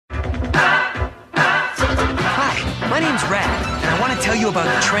My name's Rad, and I want to tell you about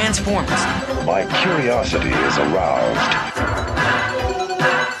Transformers. My curiosity is aroused.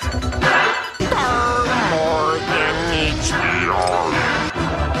 More than meets the eye.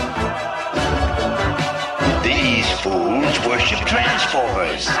 These fools worship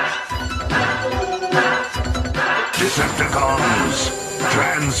Transformers. Decepticons,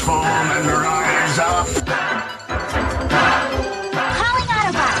 transform and rise up. Calling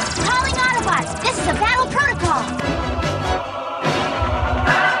Autobots! Calling Autobots! This is a battle protocol!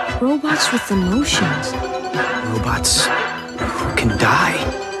 Robots with emotions. Robots who can die.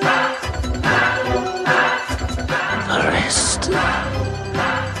 The rest is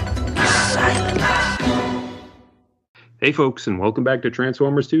silence. Hey folks, and welcome back to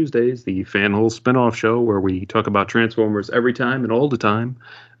Transformers Tuesdays, the Fanholes spin-off show where we talk about Transformers every time and all the time.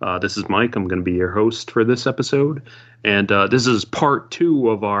 This is Mike. I'm going to be your host for this episode. And this is part 2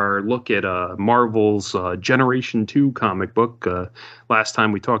 of our look at Marvel's Generation 2 comic book. Last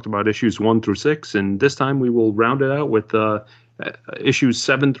time we talked about issues 1 through 6, and this time we will round it out with issues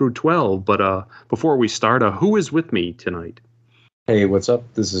 7 through 12. But before we start, who is with me tonight? Hey, what's up?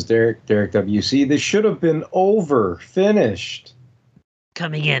 This is Derek WC. This should have been over, finished.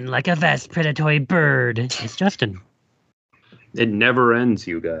 Coming in like a vast predatory bird. It's Justin. It never ends,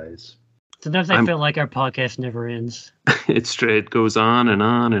 you guys. Sometimes I feel like our podcast never ends. It goes on and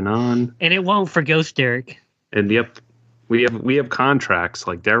on and on. And it won't for Ghost Derek. And yep, we have contracts.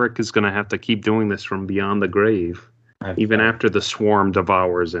 Like Derek is going to have to keep doing this from beyond the grave, even after the swarm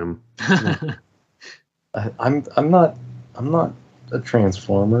devours him. I'm not a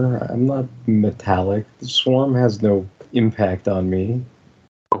transformer. I'm not metallic. The swarm has no impact on me.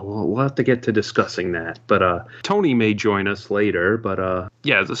 Oh, we'll have to get to discussing that. But Tony may join us later. But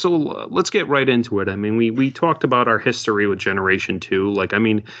yeah, so let's get right into it. I mean, we talked about our history with Generation 2. Like, I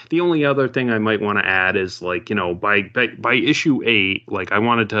mean, the only other thing I might want to add is, like, you know, by issue 8, like, I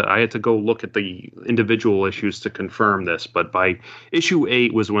had to go look at the individual issues to confirm this. But by issue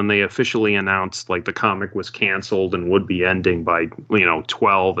 8 was when they officially announced, like, the comic was canceled and would be ending by,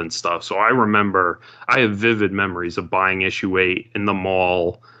 12 and stuff. So I have vivid memories of buying issue 8 in the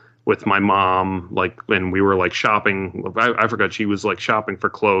mall with my mom, like, when we were, like, shopping. I forgot, she was, like, shopping for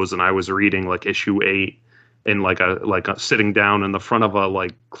clothes, and I was reading, like, issue 8 in, like a sitting down in the front of a,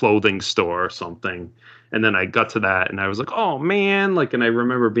 like, clothing store or something. And then I got to that, and I was like, oh, man, like, and I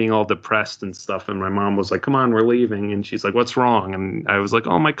remember being all depressed and stuff, and my mom was like, come on, we're leaving, and she's like, what's wrong? And I was like,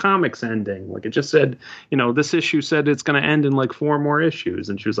 oh, my comic's ending. Like, it just said, this issue said it's going to end in, like, 4 more issues,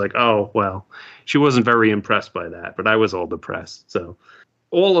 and she was like, oh, well, she wasn't very impressed by that, but I was all depressed, so...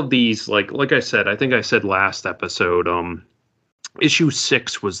 All of these, like I said, I think I said last episode, issue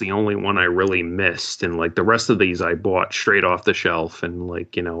 6 was the only one I really missed. And, like, the rest of these I bought straight off the shelf. And,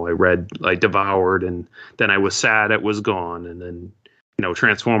 like, I devoured, and then I was sad it was gone. And then,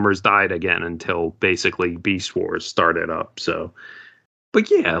 Transformers died again until basically Beast Wars started up. So, but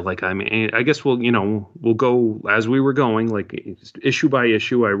yeah, like, I mean, I guess we'll go as we were going, like, issue by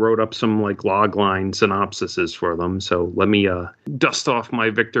issue. I wrote up some, like, log line synopsises for them. So let me dust off my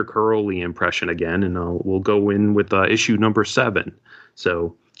Victor Caroli impression again, and we'll go in with issue number 7.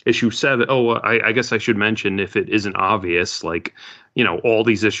 So issue 7. Oh, I guess I should mention, if it isn't obvious, like, all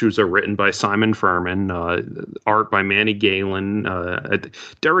these issues are written by Simon Furman, art by Manny Galen.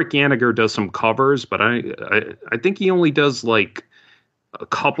 Derek Yaniger does some covers, but I think he only does, like, a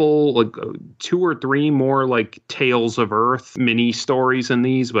couple, like 2 or 3 more, like, Tales of Earth mini stories in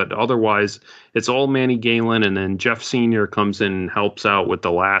these, but otherwise it's all Manny Galen, and then Jeff Sr. comes in and helps out with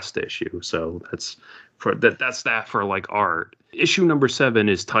the last issue. So that's that for, like, art. Issue number 7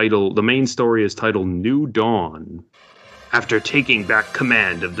 is titled, the main story is titled New Dawn. After taking back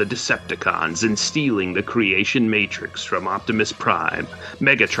command of the Decepticons and stealing the creation matrix from Optimus Prime,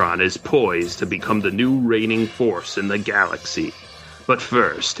 Megatron is poised to become the new reigning force in the galaxy. But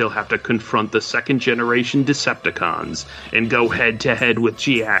first, he'll have to confront the second-generation Decepticons and go head-to-head with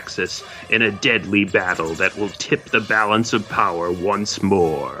G-Axis in a deadly battle that will tip the balance of power once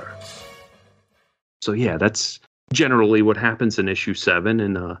more. So yeah, that's generally what happens in issue 7,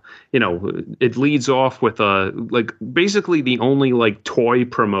 and it leads off with like, basically the only, like, toy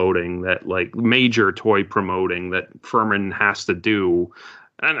promoting that, like, major toy promoting that Furman has to do.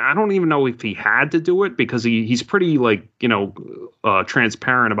 And I don't even know if he had to do it, because he's pretty, like,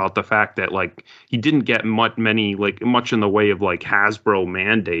 transparent about the fact that, like, he didn't get much in the way of, like, Hasbro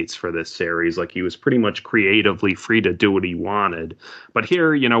mandates for this series. Like, he was pretty much creatively free to do what he wanted. But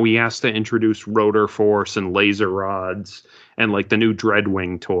here, he has to introduce Rotor Force and laser rods and like the new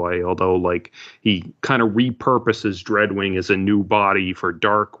Dreadwing toy, although like he kind of repurposes Dreadwing as a new body for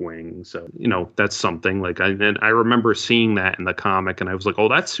Darkwing. So, that's something like and I remember seeing that in the comic and I was like, oh,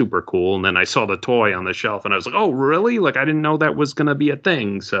 that's super cool. And then I saw the toy on the shelf and I was like, oh, really? Like, I didn't know that was going to be a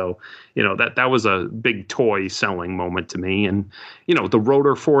thing. So, that was a big toy selling moment to me. And, the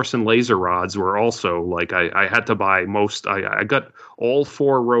Rotor Force and Laser Rods were also like, I had to buy I got all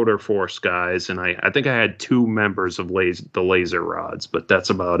 4 Rotor Force guys, and I think I had 2 members of the Laser Rods, but that's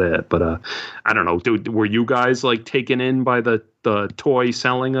about it. But I don't know. Were you guys like taken in by the toy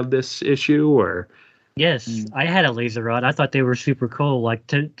selling of this issue, or? Yes, I had a Laser Rod. I thought they were super cool. Like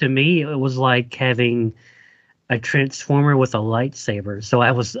to me, it was like having a Transformer with a lightsaber. So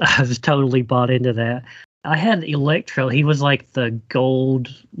I was totally bought into that. I had Electro. He was like the gold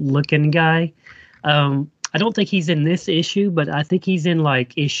looking guy. I don't think he's in this issue, but I think he's in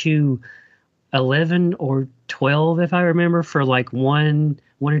like issue 11 or 12, if I remember, for like one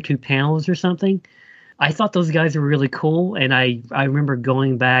or 2 panels or something. I thought those guys were really cool, and I remember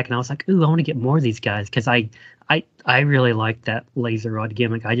going back and I was like, ooh, I want to get more of these guys because I really liked that Laser Rod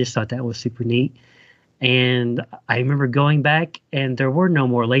gimmick. I just thought that was super neat. And I remember going back and there were no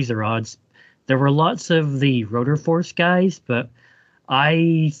more Laser Rods. There were lots of the Rotor Force guys, but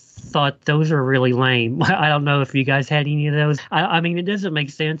I thought those were really lame. I don't know if you guys had any of those. I mean, it doesn't make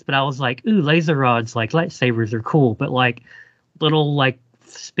sense, but I was like, ooh, Laser Rods, like lightsabers are cool, but like little like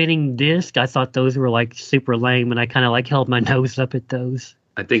spinning disc, I thought those were like super lame, and I kind of like held my nose up at those.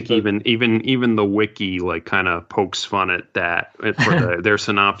 I think even the wiki like kind of pokes fun at that for their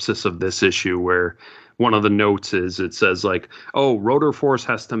synopsis of this issue, where one of the notes is it says like, oh, Rotor Force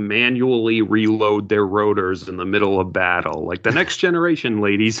has to manually reload their rotors in the middle of battle, like the next generation,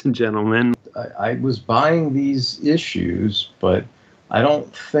 ladies and gentlemen. I was buying these issues, but I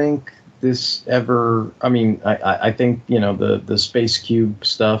don't think this ever. I mean, I think the Space Cube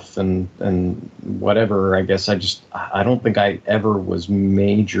stuff and whatever. I guess I don't think I ever was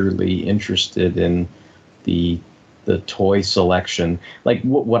majorly interested in the toy selection. Like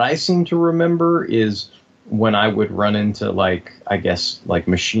what I seem to remember is when I would run into like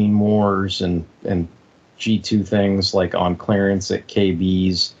Machine Wars and G2 things like on clearance at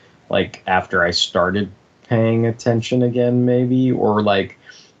KB's, like after I started paying attention again, maybe, or like.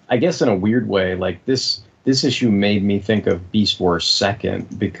 I guess in a weird way, like this issue made me think of Beast Wars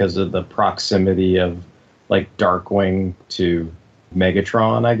 2nd because of the proximity of like Darkwing to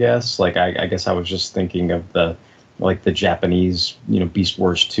Megatron, I guess. Like I guess I was just thinking of the Japanese, Beast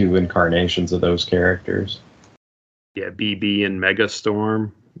Wars 2 incarnations of those characters. Yeah, BB and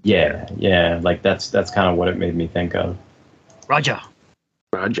Megastorm. Yeah. Like that's kind of what it made me think of. Roger.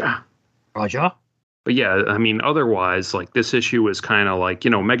 But yeah, I mean, otherwise, like this issue is kind of like,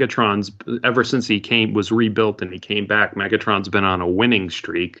 Megatron's, ever since was rebuilt and he came back, Megatron's been on a winning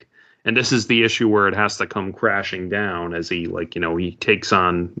streak. And this is the issue where it has to come crashing down as he he takes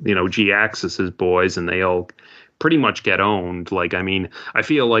on, G-Axis's boys and they all pretty much get owned. Like, I mean, I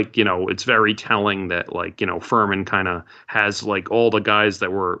feel like, it's very telling that like, Furman kind of has like all the guys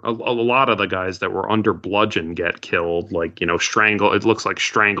that were a lot of the guys that were under Bludgeon get killed, like, Strangle. It looks like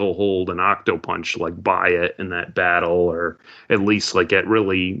Stranglehold and Octopunch like buy it in that battle, or at least like get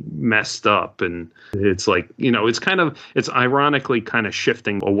really messed up. And it's like, it's ironically kind of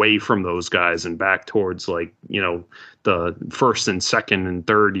shifting away from those guys and back towards like, the first and second and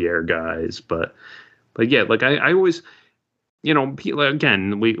third year guys. But yeah, like I always,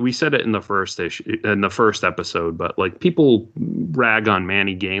 again, we said it in the first episode, but like people rag on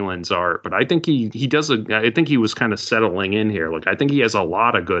Manny Galen's art, but I think I think he was kind of settling in here. Like I think he has a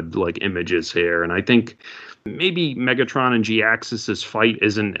lot of good like images here, and I think maybe Megatron and G-Axis's fight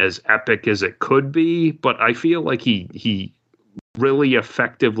isn't as epic as it could be, but I feel like he really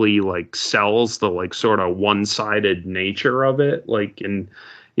effectively like sells the like sort of one-sided nature of it, like in.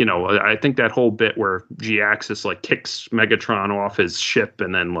 I think that whole bit where G-Axis like kicks Megatron off his ship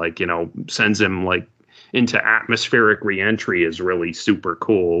and then like, sends him like into atmospheric reentry is really super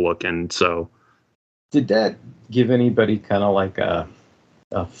cool looking. So did that give anybody kind of like a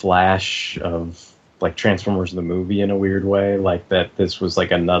flash of like Transformers the movie in a weird way? Like that this was like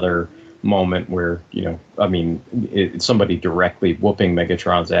another moment where, somebody directly whooping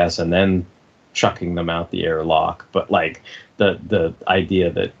Megatron's ass and then chucking them out the airlock, but like the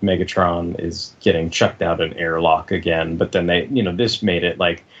idea that Megatron is getting chucked out an airlock again, but then they, this made it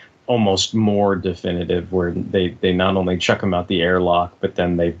like almost more definitive where they not only chuck him out the airlock, but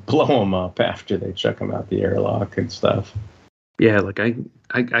then they blow him up after they chuck him out the airlock and stuff. Yeah, like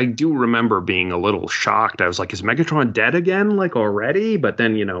I do remember being a little shocked. I was like, is Megatron dead again, like already? But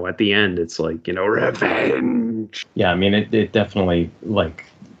then, at the end, it's like, revenge. Yeah, I mean, it definitely, like,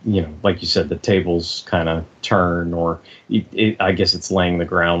 like you said, the tables kind of turn, or I guess it's laying the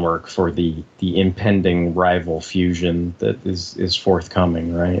groundwork for the impending rival fusion that is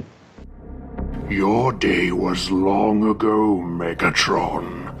forthcoming, right? Your day was long ago,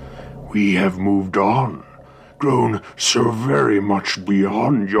 Megatron. We have moved on, grown so very much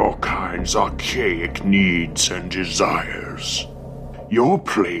beyond your kind's archaic needs and desires. Your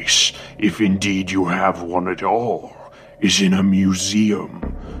place, if indeed you have one at all, is in a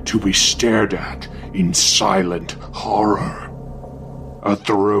museum to be stared at in silent horror. A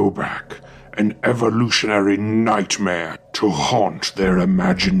throwback, an evolutionary nightmare to haunt their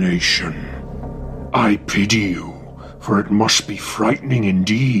imagination. I pity you, for it must be frightening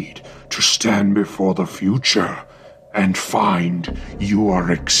indeed to stand before the future and find you are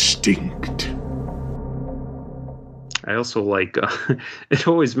extinct. I also like it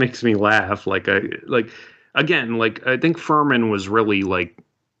always makes me laugh. I think Furman was really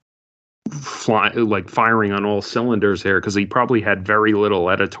firing on all cylinders here, because he probably had very little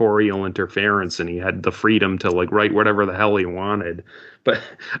editorial interference and he had the freedom to write whatever the hell he wanted. But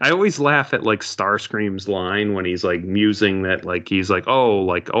I always laugh at Starscream's line when he's musing that he's all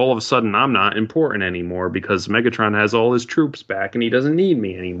of a sudden I'm not important anymore because Megatron has all his troops back and he doesn't need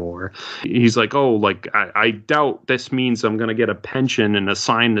me anymore. He's I doubt this means I'm gonna get a pension and a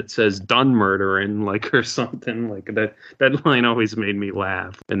sign that says done murdering or something that. That line always made me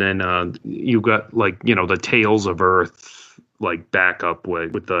laugh. And then you got the Tales of Earth backup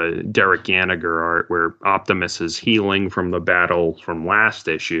with the Derek Yaniger art where Optimus is healing from the battle from last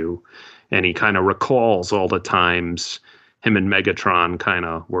issue, and he kind of recalls all the times him and Megatron kind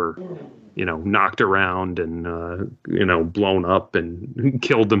of were knocked around and blown up and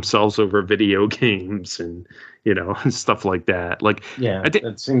killed themselves over video games and stuff like that.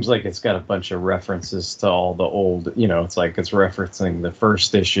 It seems like it's got a bunch of references to all the old, it's it's referencing the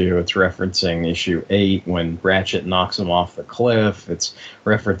first issue, it's referencing issue 8 when Ratchet knocks him off the cliff, it's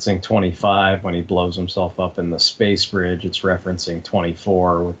referencing 25 when he blows himself up in the space bridge, it's referencing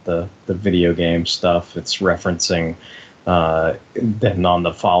 24 with the video game stuff, it's referencing then on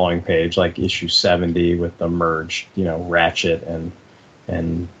the following page, issue 70 with the merged, Ratchet and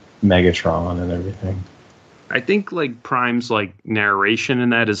Megatron and everything. I think Prime's narration in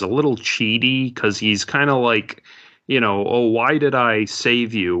that is a little cheaty because he's kind of oh, why did I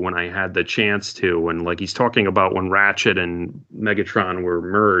save you when I had the chance to? And he's talking about when Ratchet and Megatron were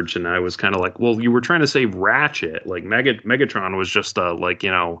merged, and I was kind of well, you were trying to save Ratchet. Megatron was just an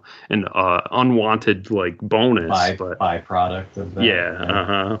unwanted bonus, byproduct of that.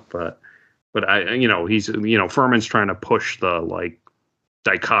 Yeah. But I he's Furman's trying to push the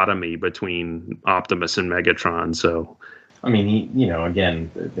dichotomy between Optimus and Megatron. So I mean,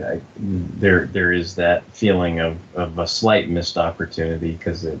 again, there is that feeling of a slight missed opportunity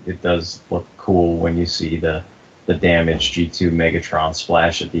because it does look cool when you see the damaged G2 Megatron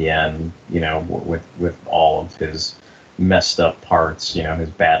splash at the end, with all of his messed up parts, his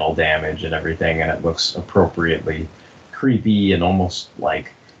battle damage and everything, and it looks appropriately creepy and almost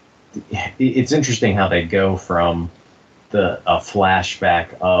it's interesting how they go from a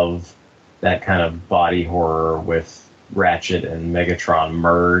flashback of that kind of body horror with Ratchet and Megatron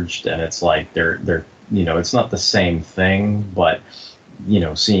merged, and it's they're it's not the same thing, but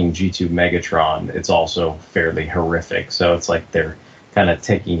seeing G2 Megatron, it's also fairly horrific. So it's they're kind of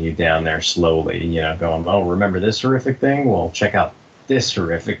taking you down there slowly, going, oh, remember this horrific thing? Well, check out this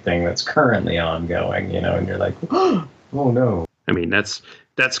horrific thing that's currently ongoing, and you're like, oh no. I mean, that's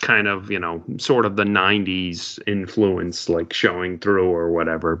kind of, sort of the 90s influence, showing through or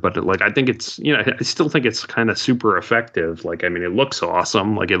whatever. But I think it's, I still think it's kind of super effective. I mean, it looks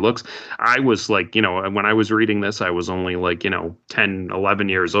awesome. I was when I was reading this, I was only 10, 11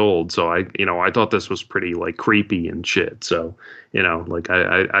 years old. So I thought this was pretty creepy and shit. So,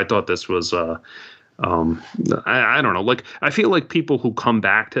 I thought this was, I don't know. I feel like people who come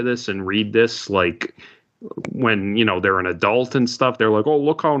back to this and read this, when they're an adult and stuff, they're oh,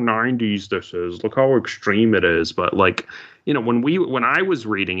 look how 90s this is, look how extreme it is. But when I was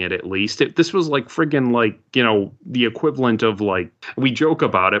reading it, at least this was friggin' the equivalent of we joke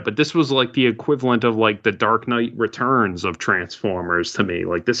about it, but this was the equivalent of the Dark Knight Returns of Transformers to me.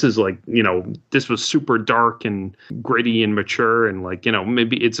 This is this was super dark and gritty and mature, and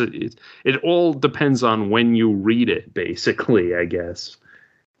maybe it all depends on when you read it, basically, I guess.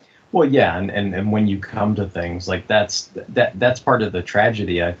 Well, yeah, and when you come to things that's part of the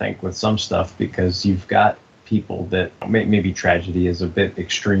tragedy, I think, with some stuff, because you've got people that maybe tragedy is a bit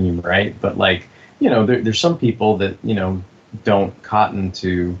extreme, right? But like, you know, there's some people that, you know, don't cotton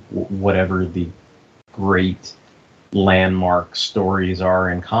to whatever the great landmark stories are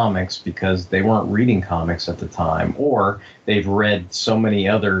in comics because they weren't reading comics at the time, or they've read so many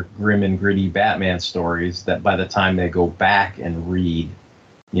other grim and gritty Batman stories that by the time they go back and read,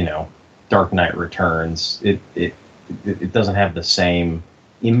 you know, Dark Knight Returns, it doesn't have the same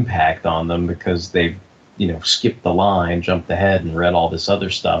impact on them because they've, you know, skipped the line, jumped ahead, and read all this other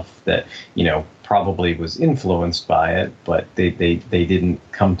stuff that, you know, probably was influenced by it, but they didn't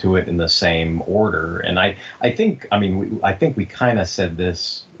come to it in the same order. And I think we kind of said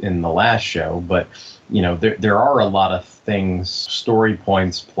this in the last show, but, you know, there are a lot of things, story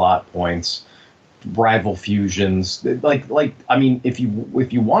points, plot points, rival fusions, like I mean, if you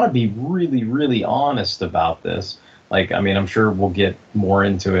want to be really, really honest about this, like, I mean, I'm sure we'll get more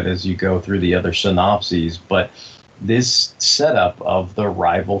into it as you go through the other synopses, but this setup of the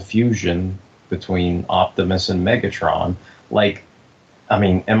rival fusion between Optimus and Megatron, like, I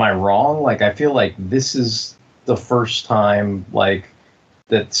mean, am I wrong? Like, I feel like this is the first time, like,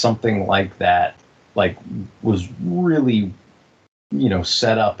 that something like that, like, was really, you know,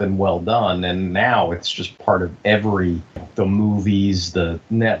 set up and well done, and now it's just part of the movies, the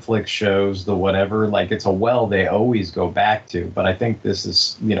Netflix shows, the whatever, like, it's a well they always go back to. But I think this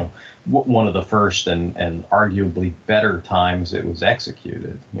is, you know, one of the first and arguably better times it was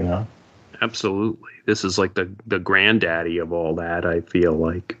executed, you know. Absolutely, this is like the granddaddy of all that, I feel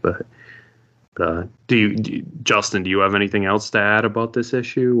like. But Justin, do you have anything else to add about this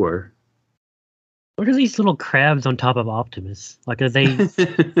issue, or? What are these little crabs on top of Optimus? Like, are they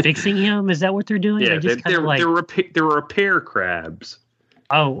fixing him? Is that what they're doing? Yeah, they're repair crabs.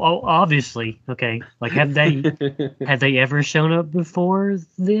 Oh, obviously. Okay. Like, have they ever shown up before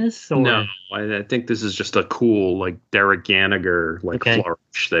this? Or? No, I think this is just a cool, like, Derek Gallagher, like,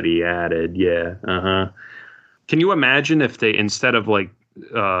 flourish that he added. Yeah. Can you imagine if they, instead of like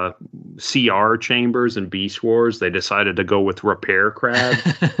CR chambers and Beast Wars, they decided to go with repair crabs?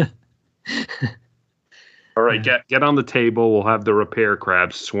 All right, get on the table. We'll have the repair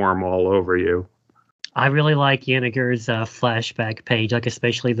crabs swarm all over you. I really like Yaniger's flashback page, like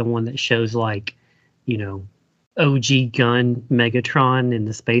especially the one that shows, like, you know, OG Gun Megatron in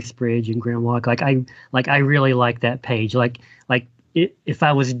the space bridge and Grimlock. I really like that page. Like if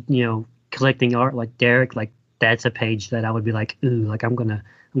I was, you know, collecting art like Derek, like, that's a page that I would be like, ooh, like I'm gonna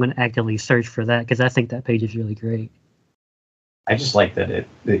actively search for that because I think that page is really great. I just like that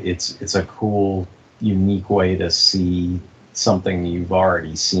it's a cool, unique way to see something you've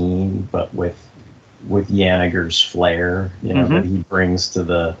already seen, but with Yaniger's flair, you know, that he brings to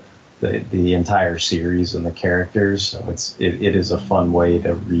the entire series and the characters. So it is a fun way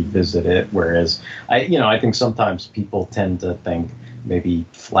to revisit it. Whereas I think sometimes people tend to think maybe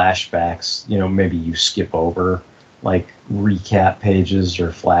flashbacks, you know, maybe you skip over like recap pages or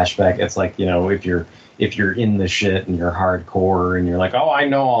flashback. It's like, you know, if you're in the shit and you're hardcore and you're like, oh, I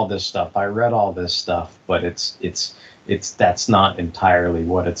know all this stuff, I read all this stuff, but it's that's not entirely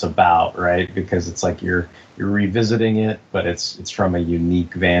what it's about, right? Because it's like you're revisiting it, but it's from a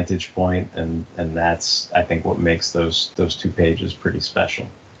unique vantage point, and that's, I think, what makes those two pages pretty special.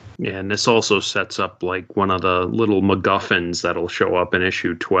 Yeah, and this also sets up like one of the little MacGuffins that'll show up in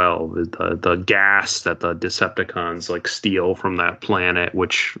issue 12, the gas that the Decepticons like steal from that planet,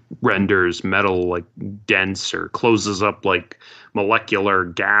 which renders metal like dense or closes up like molecular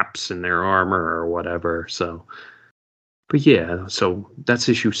gaps in their armor or whatever. So, but yeah, so that's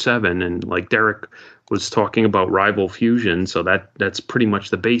issue 7, and like Derek was talking about rival fusion, so that's pretty much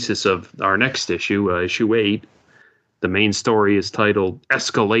the basis of our next issue, issue 8. The main story is titled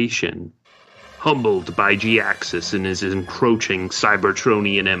Escalation. Humbled by G-Axis and his encroaching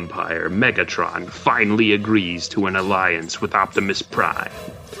Cybertronian empire, Megatron finally agrees to an alliance with Optimus Prime.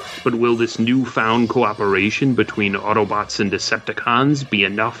 But will this newfound cooperation between Autobots and Decepticons be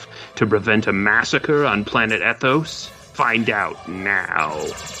enough to prevent a massacre on planet Ethos? Find out now.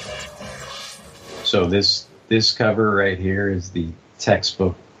 So this cover right here is the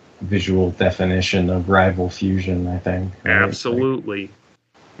textbook visual definition of rival fusion, I think. Right? Absolutely.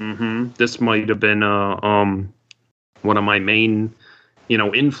 This might have been one of my main, you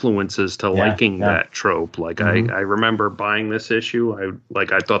know, influences to liking that trope. Like I remember buying this issue.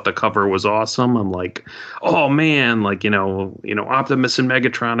 I thought the cover was awesome. I'm like, oh man, like, you know, Optimus and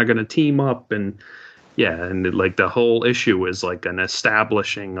Megatron are gonna team up, and like the whole issue is like an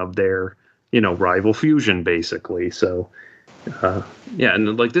establishing of their, you know, rival fusion basically. So Yeah,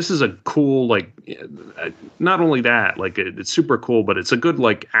 and like this is a cool like not only that like it's super cool, but it's a good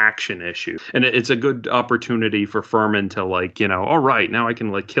like action issue, and it's a good opportunity for Furman to like all right, now I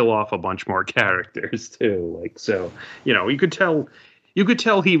can like kill off a bunch more characters too. Like so, you could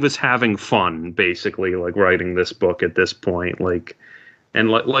tell he was having fun basically like writing this book at this point like. And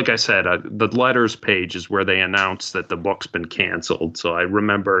like I said, the letters page is where they announced that the book's been canceled. So I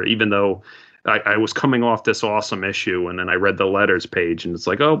remember, even though I was coming off this awesome issue, and then I read the letters page, and it's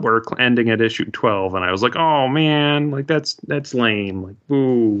like, oh, we're ending at issue 12, and I was like, oh man, like that's lame, like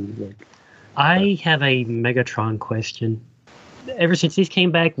boo. Like, I have a Megatron question. Ever since he's came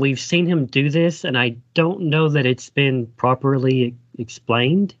back, we've seen him do this, and I don't know that it's been properly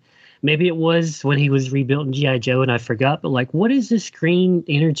explained. Maybe it was when he was rebuilt in G.I. Joe and I forgot, but like, what is this green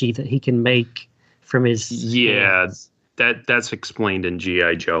energy that he can make from his hands? That's explained in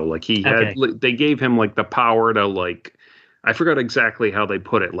G.I. Joe. Like he had, they gave him like the power to like, I forgot exactly how they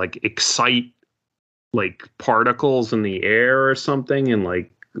put it, like excite like particles in the air or something. And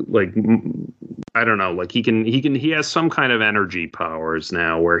like, I don't know, like he has some kind of energy powers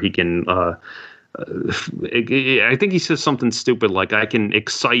now where he can, I think he says something stupid like I can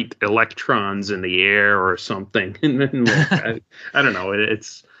excite electrons in the air or something. And then like, I don't know.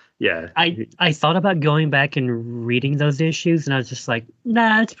 It's yeah. I thought about going back and reading those issues, and I was just like,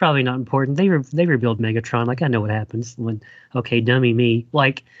 nah, it's probably not important. They rebuild Megatron. Like I know what happens when. Okay, dummy me.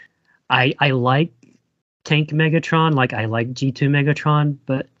 Like I like Tank Megatron. Like I like G2 Megatron,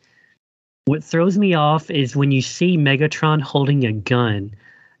 but what throws me off is when you see Megatron holding a gun.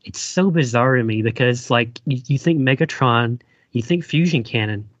 It's so bizarre to me because, like, you think Megatron, you think fusion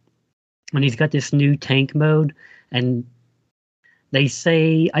cannon, and he's got this new tank mode, and they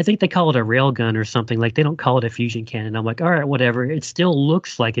say, I think they call it a railgun or something. Like, they don't call it a fusion cannon. I'm like, all right, whatever. It still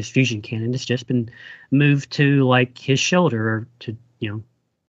looks like it's fusion cannon. It's just been moved to, like, his shoulder or to,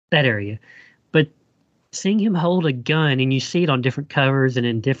 that area. But seeing him hold a gun, and you see it on different covers and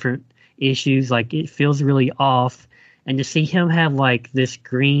in different issues, like, it feels really off. And to see him have like this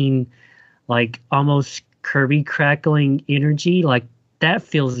green, like almost Kirby crackling energy, like that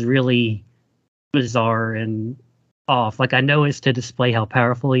feels really bizarre and off. Like I know it's to display how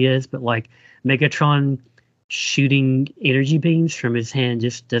powerful he is, but like Megatron shooting energy beams from his hand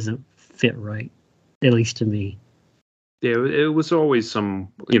just doesn't fit right, at least to me. Yeah, it was always some,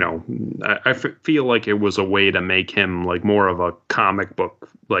 I feel like it was a way to make him like more of a comic book,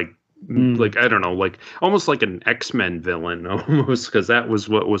 like I don't know, like almost like an X-Men villain almost, because that was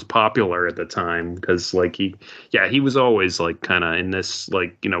what was popular at the time. Because like he was always like kind of in this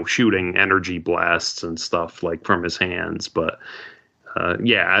like shooting energy blasts and stuff like from his hands. But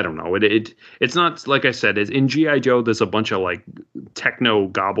I don't know. It's not like I said. In G.I. Joe, there's a bunch of like techno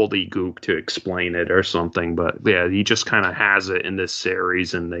gobbledygook to explain it or something. But yeah, he just kind of has it in this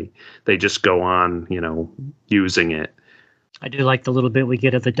series, and they just go on using it. I do like the little bit we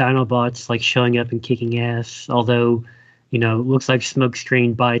get of the Dinobots like showing up and kicking ass. Although, it looks like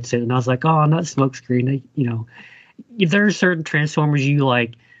Smokescreen bites it, and I was like, oh, not Smokescreen. There are certain Transformers you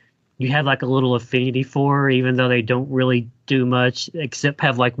have like a little affinity for, even though they don't really do much except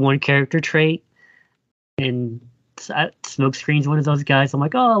have like one character trait. And Smokescreen's one of those guys. I'm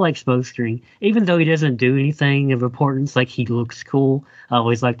like, oh, I like Smokescreen, even though he doesn't do anything of importance. Like he looks cool. I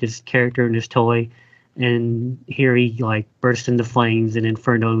always liked his character and his toy. And here he like burst into flames, and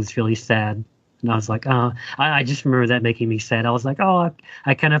Inferno's really sad. And I was like, oh, I just remember that making me sad. I was like, oh,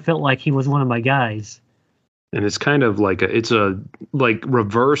 I kind of felt like he was one of my guys. And it's kind of like it's a like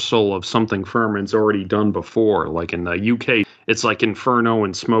reversal of something Furman's already done before. Like in the UK, it's like Inferno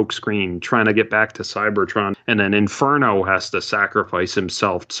and Smokescreen trying to get back to Cybertron, and then Inferno has to sacrifice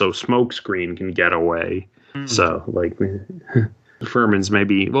himself so Smokescreen can get away. So like. Furman's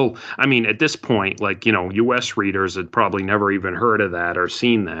maybe, well, I mean, at this point, like, U.S. readers had probably never even heard of that or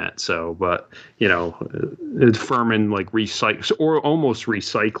seen that. So, but, Furman, like, recycles or almost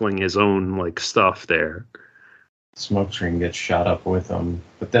recycling his own, like, stuff there. Smokescreen gets shot up with him,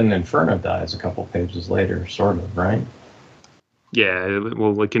 but then Inferno dies a couple pages later, sort of, right? Yeah,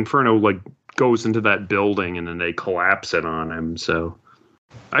 well, like, Inferno, like, goes into that building and then they collapse it on him, so.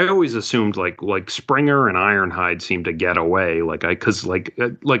 I always assumed like Springer and Ironhide seemed to get away, because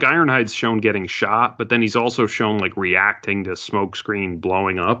Ironhide's shown getting shot, but then he's also shown like reacting to Smokescreen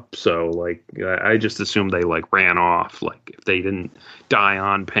blowing up. So like I just assumed they like ran off, like if they didn't die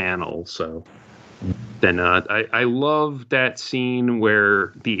on panel. So then I love that scene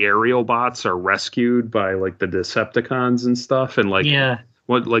where the aerial bots are rescued by like the Decepticons and stuff, and like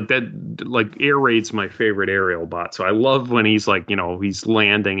What like that like air raid's my favorite aerial bot. So I love when he's like, he's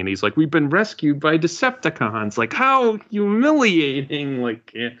landing and he's like, we've been rescued by Decepticons. Like, how humiliating.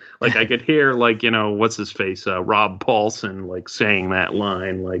 Like I could hear like, what's his face, Rob Paulson like saying that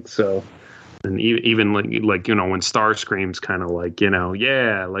line, like, so. And even like when Starscream's kind of like,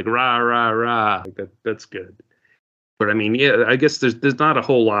 yeah, like rah rah rah, like that's good. But I mean, yeah, I guess there's not a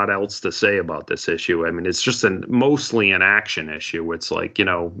whole lot else to say about this issue. I mean, it's just mostly an action issue. It's like,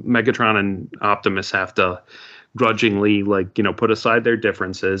 Megatron and Optimus have to grudgingly like, put aside their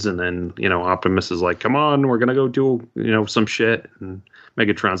differences, and then, Optimus is like, come on, we're gonna go do, some shit, and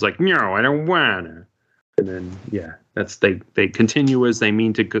Megatron's like, no, I don't wanna. And then yeah, that's they continue as they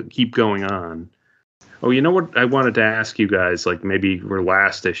mean to keep going on. Oh, you know what I wanted to ask you guys, like maybe for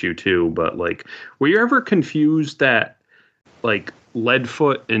last issue too, but like, were you ever confused that like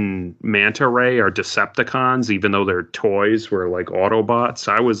Leadfoot and Manta Ray are Decepticons, even though their toys were like Autobots?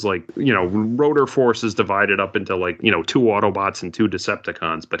 I was like, Rotor Force is divided up into like, 2 Autobots and 2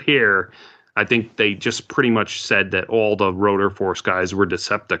 Decepticons. But here, I think they just pretty much said that all the Rotor Force guys were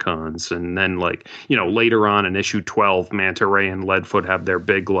Decepticons. And then, like, later on in issue 12, Manta Ray and Leadfoot have their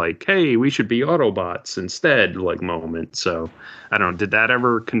big, like, hey, we should be Autobots instead, like, moment. So, I don't know. Did that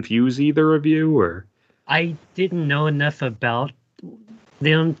ever confuse either of you? Or I didn't know enough about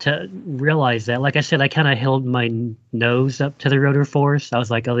them to realize that. Like I said, I kind of held my nose up to the Rotor Force. I was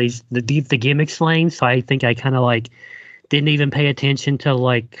like, oh, the gimmicks lame. So I think I kind of, like, didn't even pay attention to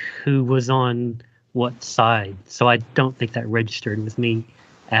like who was on what side, so I don't think that registered with me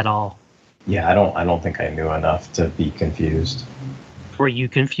at all. Yeah, I don't think I knew enough to be confused. Were you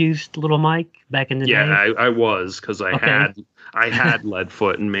confused, little Mike, back in the day? Yeah, I was, because I had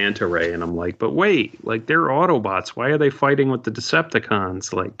Leadfoot and Manta Ray, and I'm like, but wait, like they're Autobots. Why are they fighting with the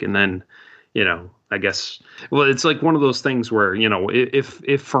Decepticons? Like, and then, I guess, well, it's like one of those things where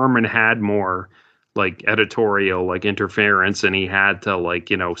if Furman had more like editorial like interference and he had to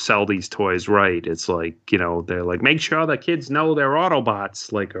like sell these toys right, it's like they're like, make sure the kids know they're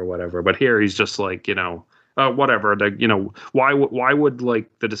Autobots, like, or whatever. But here he's just like whatever, why would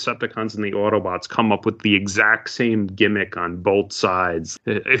like the Decepticons and the Autobots come up with the exact same gimmick on both sides?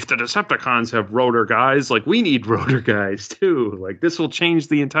 If the Decepticons have rotor guys, like, we need rotor guys too. Like, this will change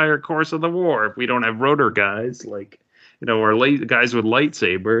the entire course of the war if we don't have rotor guys, like, or guys with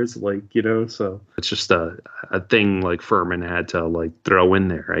lightsabers, like, so it's just a thing like Furman had to like throw in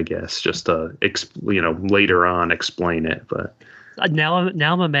there, I guess, just to, later on explain it. But now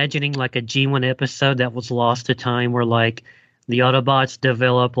I'm imagining like a G1 episode that was lost to time where like the Autobots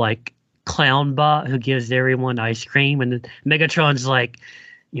develop like Clownbot who gives everyone ice cream, and Megatron's like,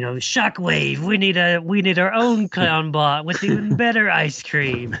 Shockwave, we need our own Clownbot with even better ice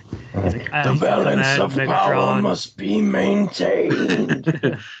cream. Like, the balance of power must be maintained.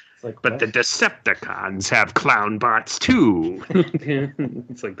 But the Decepticons have Clownbots too.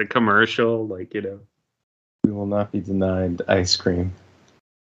 It's like the commercial, like, We will not be denied ice cream.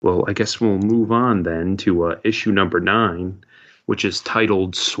 Well, I guess we'll move on then to issue number 9, which is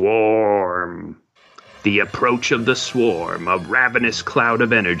titled Swarm. The approach of the swarm, a ravenous cloud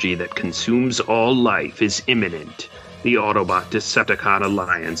of energy that consumes all life, is imminent. The Autobot-Decepticon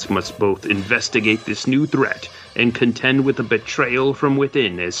alliance must both investigate this new threat and contend with a betrayal from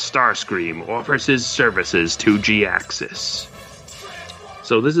within as Starscream offers his services to G-Axis.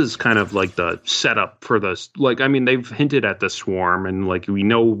 So this is kind of like the setup for this. Like, I mean, they've hinted at the swarm, and like we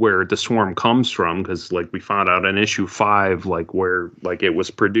know where the swarm comes from because like we found out in issue 5, like where like it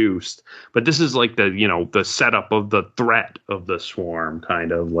was produced. But this is like the the setup of the threat of the swarm,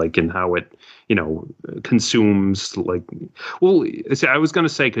 kind of like, and how it consumes, like, well, see, I was going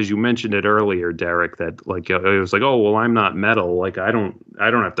to say, because you mentioned it earlier, Derek, that like it was like, oh well, I'm not metal, like I don't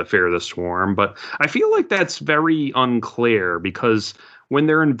have to fear the swarm. But I feel like that's very unclear, because when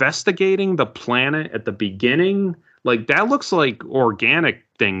they're investigating the planet at the beginning, like that looks like organic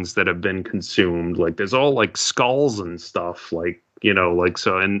things that have been consumed. Like there's all like skulls and stuff, like, like,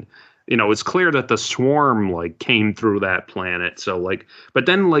 so, and, it's clear that the swarm like came through that planet. So like, but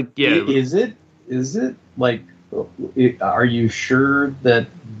then like, yeah. Is it like, are you sure that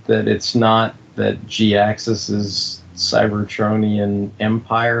it's not that G-Axis's Cybertronian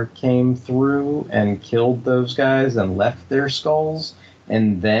empire came through and killed those guys and left their skulls?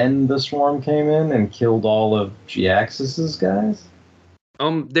 And then the swarm came in and killed all of G-Axis's guys?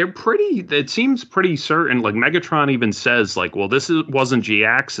 It seems pretty certain. Like Megatron even says, like, well, wasn't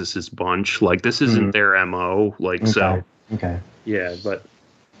G-Axis's bunch. Like, this isn't their MO. Like, okay. So. Okay. Yeah, but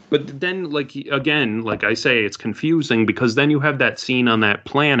then, like, again, like I say, it's confusing because then you have that scene on that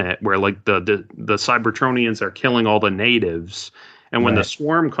planet where, like, the Cybertronians are killing all the natives. And when the Right.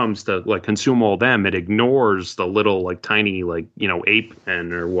 swarm comes to like consume all them, it ignores the little like tiny like ape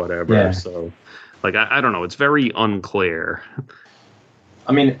men or whatever. Yeah. So like I don't know, it's very unclear.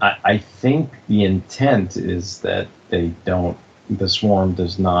 I mean, I think the intent is that the swarm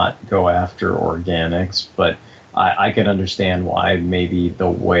does not go after organics, but I can understand why maybe the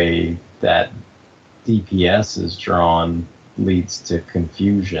way that DPS is drawn leads to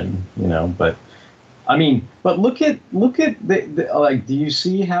confusion, but I mean, but look at the like, do you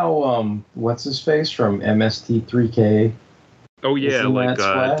see how what's his face from MST3K? Oh yeah, in like that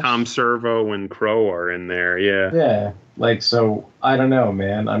splash? Tom Servo and Crow are in there. Yeah. Yeah, like, so I don't know,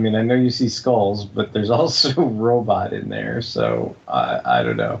 man. I mean, I know you see skulls, but there's also robot in there, so I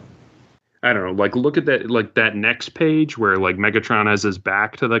don't know. I don't know. Like, look at that, like that next page where like Megatron has his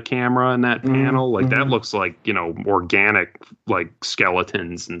back to the camera in that panel. Like that looks like organic like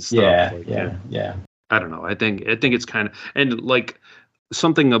skeletons and stuff. Yeah, like, yeah. I don't know. I think it's kind of, and like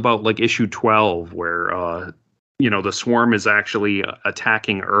something about like issue 12 where the swarm is actually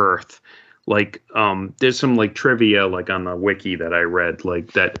attacking Earth. Like there's some like trivia like on the wiki that I read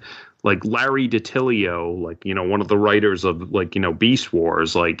like that. Like Larry DiTilio, like one of the writers of like Beast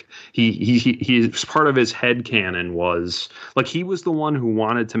Wars, like he's part of his headcanon was like he was the one who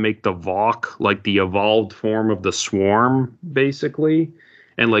wanted to make the Vok like the evolved form of the swarm, basically,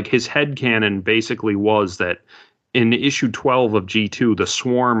 and like his headcanon basically was that in issue 12 of G2, the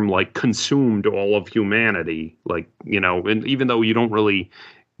swarm like consumed all of humanity, like and even though you don't really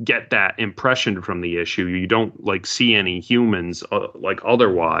get that impression from the issue, you don't like see any humans like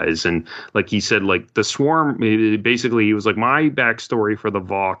otherwise. And like he said, like the swarm, basically he was like, my backstory for the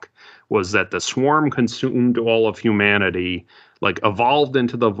Vok was that the swarm consumed all of humanity, like evolved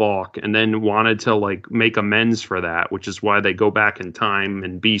into the Vok, and then wanted to like make amends for that, which is why they go back in time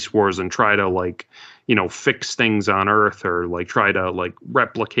in Beast Wars and try to like fix things on Earth, or like try to like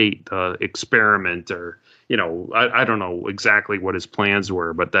replicate the experiment, or I don't know exactly what his plans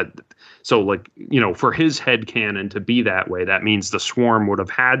were, but so like, for his headcanon to be that way, that means the swarm would have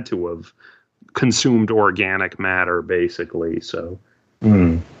had to have consumed organic matter, basically. So,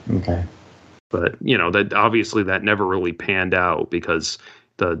 Okay. But, that obviously that never really panned out because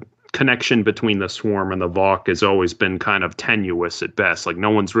the connection between the swarm and the Vok has always been kind of tenuous at best. Like no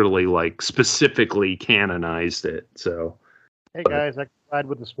one's really like specifically canonized it. So, hey guys, I cried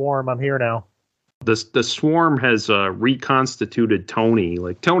with the swarm. I'm here now. The swarm has reconstituted Tony.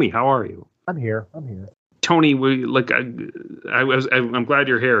 Like, Tony, how are you? I'm here. Tony, I'm glad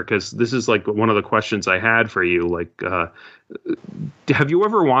you're here because this is like one of the questions I had for you. Like, have you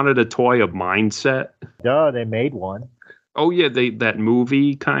ever wanted a toy of Mindset? Duh, they made one. Oh yeah, that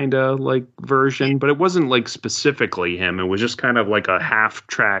movie kind of like version, but it wasn't like specifically him. It was just kind of like a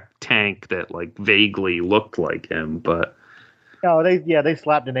half-track tank that like vaguely looked like him, but. No, they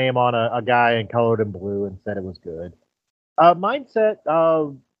slapped a name on a guy and colored him blue and said it was good. Mindset,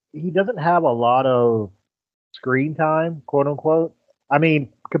 he doesn't have a lot of screen time, quote unquote. I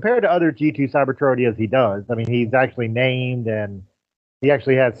mean, compared to other G2 Cybertronians, he does. I mean, he's actually named and he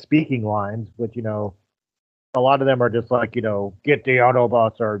actually has speaking lines, which, a lot of them are just like, get the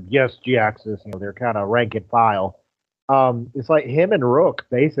Autobots or yes, G-Axis. They're kind of rank and file. It's like him and Rook,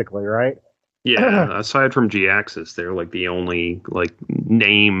 basically, right? Yeah, aside from G-Axis, they're like the only like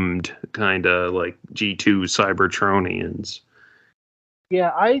named kind of like G2 Cybertronians.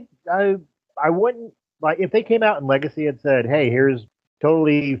 Yeah, I wouldn't like if they came out in Legacy and said, "Hey, here's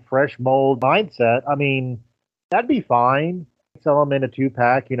totally fresh mold Mindset." I mean, that'd be fine. Sell them in a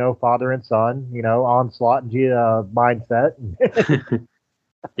 2-pack, father and son, Onslaught and Mindset.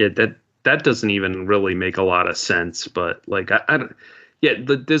 Yeah, that doesn't even really make a lot of sense. But like, I don't. Yeah,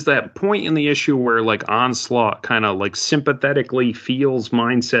 there's that point in the issue where like Onslaught kind of like sympathetically feels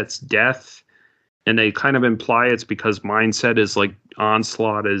Mindset's death, and they kind of imply it's because Mindset is like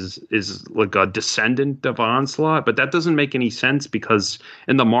Onslaught is like a descendant of Onslaught, but that doesn't make any sense because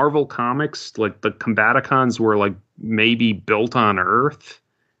in the Marvel comics, like the Combaticons were like maybe built on Earth,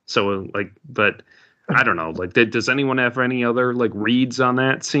 so like, but I don't know. Like, does anyone have any other like reads on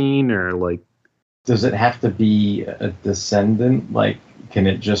that scene, or like? Does it have to be a descendant? Like, can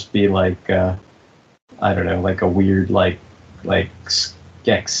it just be like, I don't know, like a weird, like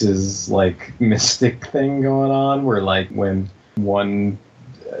Skeksis, like, mystic thing going on where, like, when one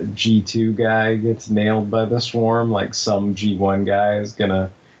G2 guy gets nailed by the swarm, like, some G1 guy is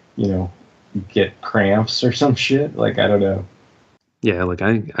gonna, get cramps or some shit? Like, I don't know. Yeah, like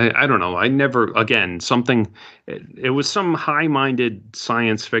I don't know. I never, again, it was some high-minded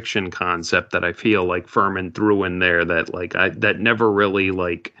science fiction concept that I feel like Furman threw in there that like that never really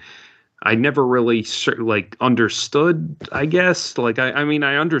like I never really like understood, I guess. Like, I mean,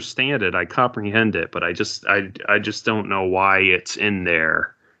 I understand it, I comprehend it, but I just don't know why it's in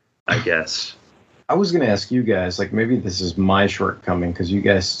there, I guess. I was going to ask you guys, like, maybe this is my shortcoming because you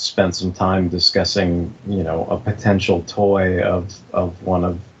guys spent some time discussing, you know, a potential toy of one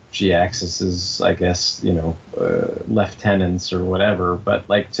of G-Axis's, I guess, you know, lieutenants or whatever. But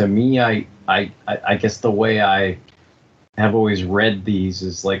like, to me, I guess the way I have always read these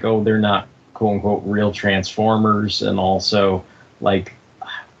is like, oh, they're not quote unquote real Transformers, and also like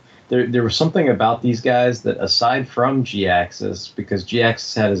there was something about these guys that, aside from G-Axis, because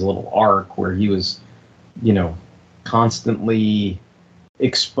G-Axis had his little arc where he was, you know, constantly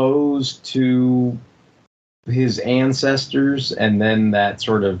exposed to his ancestors, and then that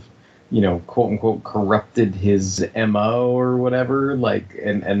sort of, you know, quote unquote corrupted his MO or whatever, like,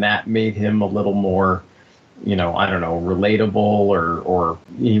 and that made him a little more, you know, I don't know, relatable, or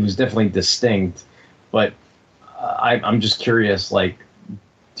he was definitely distinct. But I'm just curious, like,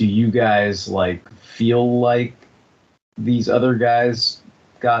 do you guys like feel like these other guys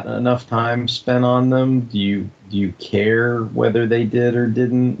got enough time spent on them? Do you care whether they did or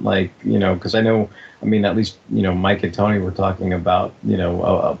didn't? Like, you know, because I know, I mean, at least, you know, Mike and Tony were talking about, you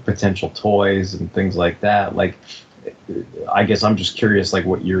know, potential toys and things like that. Like, I guess I'm just curious, like,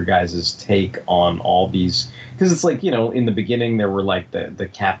 what your guys' take on all these, because it's like, you know, in the beginning there were like the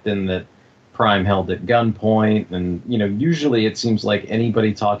captain that Prime held at gunpoint, and, you know, usually it seems like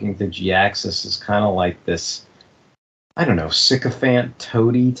anybody talking to G-Axis is kind of like this, I don't know, sycophant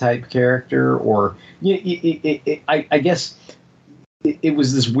toady type character, or I guess it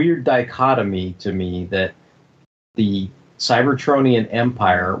was this weird dichotomy to me that the Cybertronian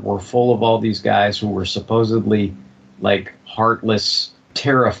Empire were full of all these guys who were supposedly like heartless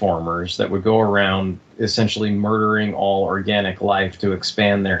terraformers that would go around essentially murdering all organic life to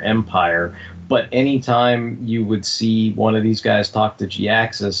expand their empire. But anytime you would see one of these guys talk to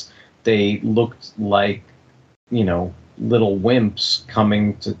G-Axis, they looked like, you know, little wimps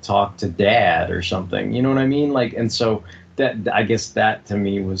coming to talk to dad or something. You know what I mean? Like, and so that, I guess that to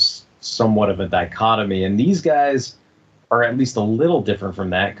me was somewhat of a dichotomy. And these guys are at least a little different from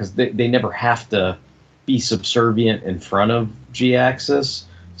that, because they never have to be subservient in front of G-Axis.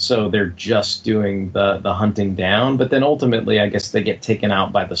 So they're just doing the hunting down. But then ultimately, I guess they get taken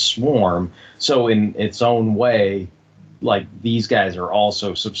out by the swarm. So in its own way, like, these guys are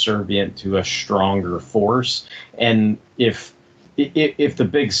also subservient to a stronger force. And if the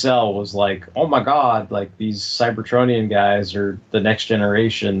big cell was like, oh my god, like, these Cybertronian guys are the next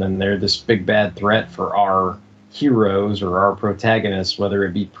generation, and they're this big bad threat for our heroes or our protagonists, whether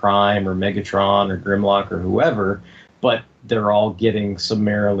it be Prime or Megatron or Grimlock or whoever, but they're all getting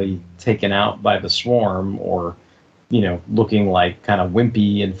summarily taken out by the swarm, or, you know, looking like kind of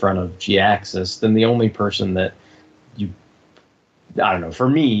wimpy in front of G-Axis, then the only person that I don't know, for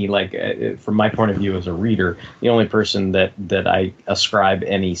me, like, from my point of view as a reader, the only person that I ascribe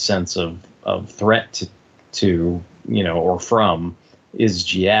any sense of threat to, you know, or from, is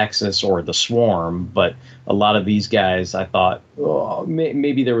G-Axis or the Swarm. But a lot of these guys, I thought, oh,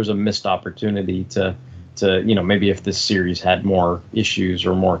 maybe there was a missed opportunity to, you know, maybe if this series had more issues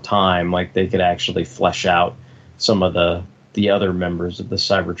or more time, like, they could actually flesh out some of the other members of the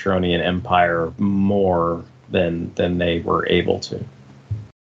Cybertronian Empire more than they were able to.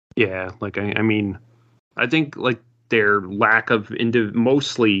 Yeah, like, I mean, I think, like, their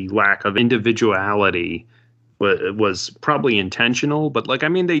mostly lack of individuality was probably intentional, but, like, I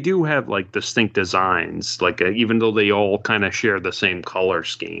mean, they do have, like, distinct designs, like, even though they all kind of share the same color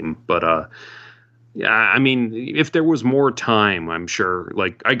scheme. But yeah, I mean, if there was more time, I'm sure,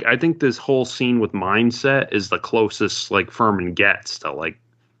 like, I think this whole scene with Mindset is the closest, like, Furman gets to, like,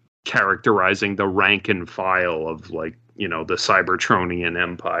 characterizing the rank and file of, like, you know, the Cybertronian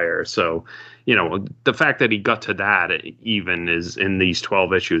Empire. So, you know, the fact that he got to that even is in these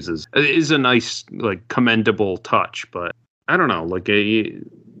 12 issues is a nice, like, commendable touch. But I don't know, like,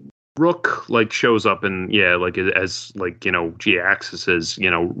 Rook, like, shows up and, yeah, like, as, like, you know, G-Axis's,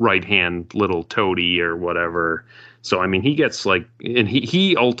 you know, right hand little toady or whatever. So I mean, he gets, like, and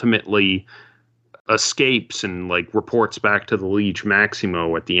he ultimately escapes and, like, reports back to the Liege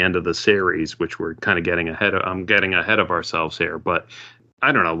Maximo at the end of the series, which we're kind of getting ahead of ourselves here. But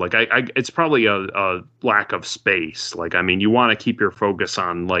I don't know, like, it's probably a lack of space. Like, I mean, you want to keep your focus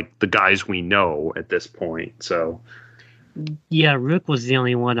on, like, the guys we know at this point. So yeah, Rook was the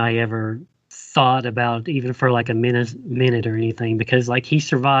only one I ever thought about, even for like a minute or anything, because, like, he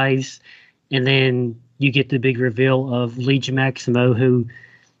survives, and then you get the big reveal of Liege Maximo, who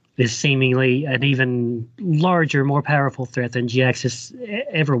is seemingly an even larger, more powerful threat than G-Axis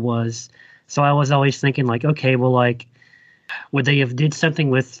ever was. So I was always thinking, like, okay, well, like, would they have did something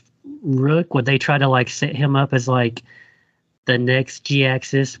with Rook? Would they try to, like, set him up as, like, the next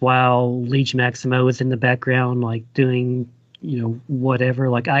G-Axis while Liege Maximo is in the background, like, doing, whatever?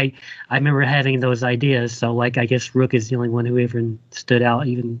 Like, I remember having those ideas. So, like, I guess Rook is the only one who even stood out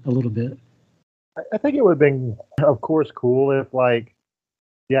even a little bit. I think it would have been, of course, cool if, like,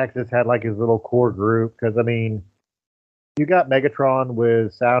 G-Axis had, like, his little core group. Because, I mean, you got Megatron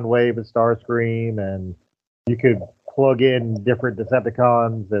with Soundwave and Starscream, and you could plug in different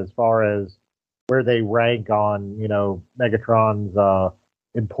Decepticons as far as where they rank on, Megatron's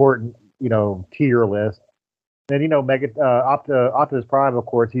important, tier list. Then, Optimus Prime, of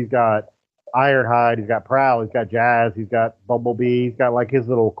course, he's got Ironhide, he's got Prowl, he's got Jazz, he's got Bumblebee, he's got, like, his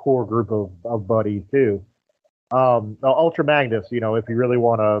little core group of buddies, too. Ultra Magnus, if you really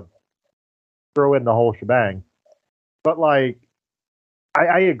want to throw in the whole shebang. But, like,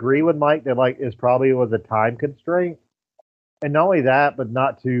 I agree with Mike that, like, it probably was a time constraint. And not only that, but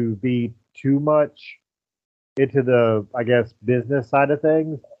not to be too much into the, I guess, business side of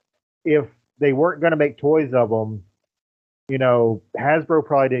things. If they weren't going to make toys of them, Hasbro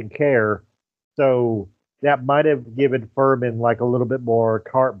probably didn't care. So that might have given Furman, like, a little bit more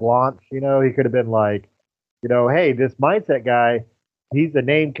carte blanche. He could have been like, hey, this Mindset guy, he's a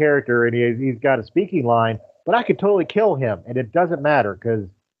named character and he's got a speaking line, but I could totally kill him, and it doesn't matter because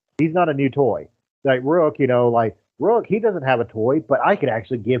he's not a new toy. Like Rook, Rook, he doesn't have a toy, but I could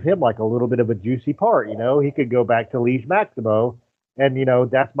actually give him, like, a little bit of a juicy part. He could go back to Liege Maximo, and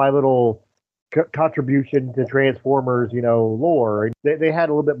that's my little contribution to Transformers, lore. They had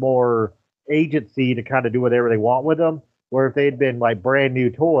a little bit more agency to kind of do whatever they want with them. Where if they'd been, like, brand new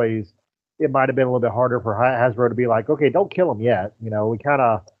toys, it might have been a little bit harder for Hasbro to be like, okay, don't kill them yet. We kind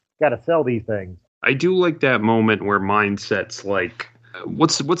of got to sell these things. I do like that moment where Mindset's like,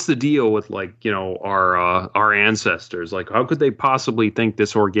 what's the deal with, like, our ancestors? Like, how could they possibly think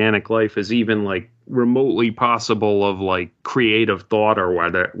this organic life is even, like, remotely possible of, like, creative thought or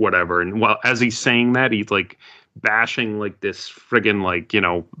whatever? And while as he's saying that, he's, like, bashing, like, this friggin', like,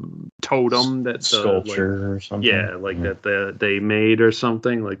 totem that's sculpture or something. Yeah, like that they made or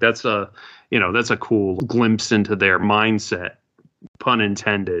something. Like, that's a cool glimpse into their mindset, pun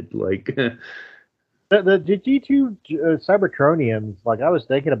intended. Like. The G2 Cybertronians, like, I was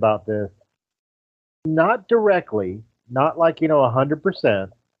thinking about this, not directly, not like,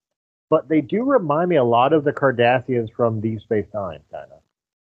 100%, but they do remind me a lot of the Cardassians from Deep Space Nine, kind of.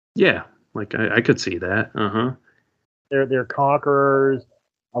 Yeah, like, I could see that. Uh-huh. They're conquerors.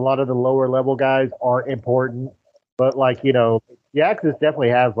 A lot of the lower level guys aren't important, but, like, the Axis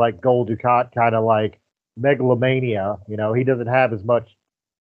definitely has, like, Gul Dukat kind of, like, megalomania. He doesn't have as much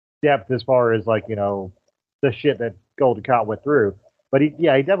depth as far as, like, the shit that Gul Dukat went through, but he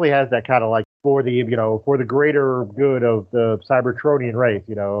definitely has that kind of, like, for the greater good of the Cybertronian race,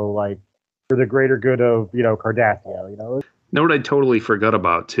 like, for the greater good of Cardassia, Know what I totally forgot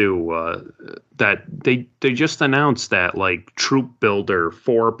about too? That they just announced that, like, troop builder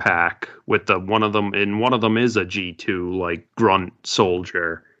 4-pack with one of them is a G2, like, grunt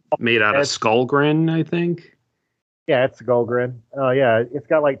soldier made out of Skullgrin, I think. Yeah, it's Skullgrin. Yeah, it's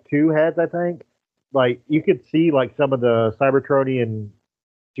got, like, 2 heads, I think. Like, you could see, like, some of the Cybertronian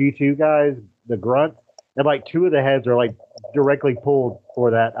G2 guys, the grunts, and, like, 2 of the heads are, like, directly pulled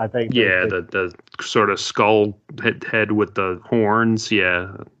for that, I think. Yeah, the sort of skull head with the horns.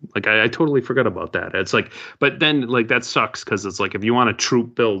 Yeah, like, I totally forgot about that. It's like, but then, like, that sucks because it's like, if you want to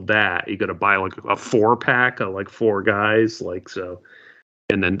troop build that, you got to buy, like, a 4-pack of, like, 4 guys, like, so.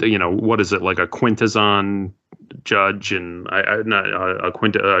 And then, what is it, like a Quintezon judge and a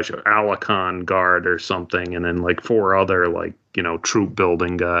Alicon guard or something, and then, like, 4 other, like, troop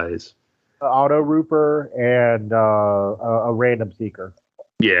building guys. Auto Rooper and a random seeker.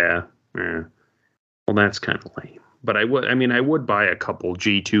 Yeah. Well, that's kind of lame. But I would buy a couple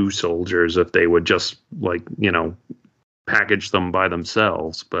G2 soldiers if they would just, like, package them by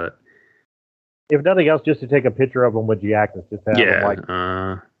themselves, but. If nothing else, just to take a picture of them with G-Axis. Just have them, like...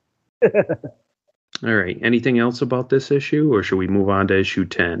 All right. Anything else about this issue, or should we move on to issue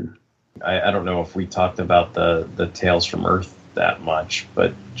 10? I don't know if we talked about the Tales from Earth that much,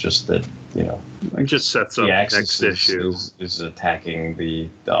 but just that, it just sets up next issue. Is attacking the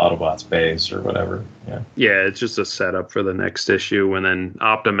Autobots base or whatever. Yeah, it's just a setup for the next issue, and then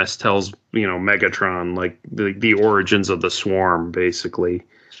Optimus tells Megatron, like, the origins of the swarm, basically.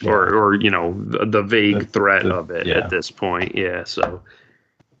 Yeah. Or the vague threat of it at this point. Yeah, so.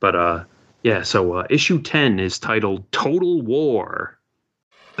 But, so issue 10 is titled Total War.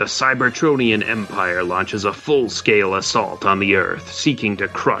 The Cybertronian Empire launches a full-scale assault on the Earth, seeking to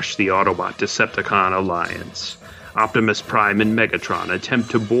crush the Autobot-Decepticon alliance. Optimus Prime and Megatron attempt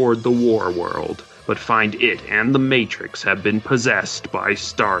to board the War World, but find it and the Matrix have been possessed by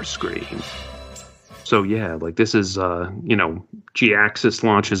Starscream. So yeah, like this is, G-Axis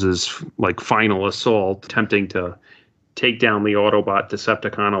launches his like final assault, attempting to take down the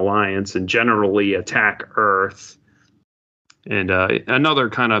Autobot-Decepticon alliance and generally attack Earth. And another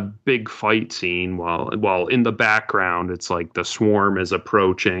kind of big fight scene while in the background, it's like the swarm is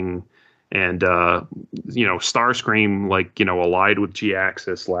approaching and, Starscream, allied with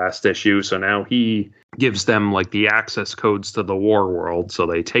G-Axis last issue. So now he gives them like the access codes to the War World. So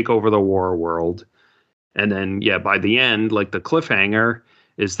they take over the War World. And then, by the end, like the cliffhanger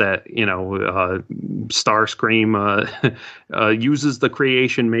is that, Starscream uses the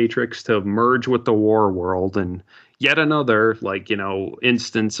creation matrix to merge with the War World, and yet another,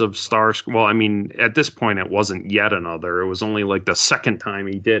 instance of Starscream. Well, I mean, at this point, it wasn't yet another. It was only like the second time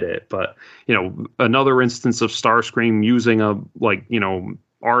he did it. But, another instance of Starscream using a,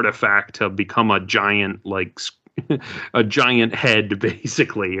 artifact to become a giant, a giant head,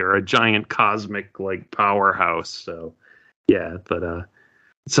 basically, or a giant cosmic, powerhouse. So, yeah, but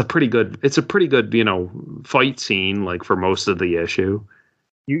it's a pretty good, fight scene, for most of the issue.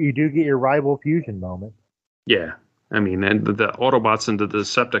 You do get your rival fusion moment. Yeah. I mean, and the Autobots and the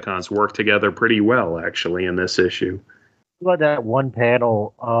Decepticons work together pretty well, actually, in this issue. Like that one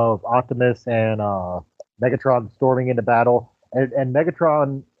panel of Optimus and Megatron storming into battle, and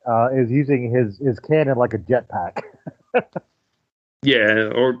Megatron is using his cannon like a jetpack. Yeah,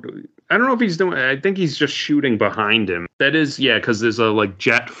 or I don't know if he's doing. I think he's just shooting behind him. That is, because there's a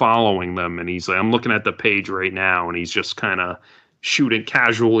jet following them, and he's like, I'm looking at the page right now, and he's just kind of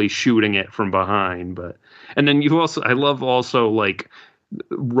casually shooting it from behind. But and then I love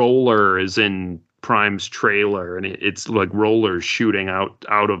Roller is in Prime's trailer, and it's like Roller's shooting out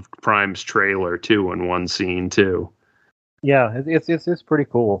of Prime's trailer too in one scene too. Yeah, it's pretty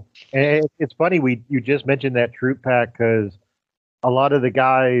cool, and it's funny you just mentioned that troop pack because a lot of the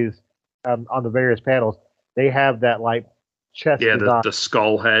guys on the various panels, they have that chest. Yeah, the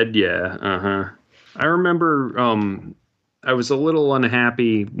skull head. Yeah, I remember. I was a little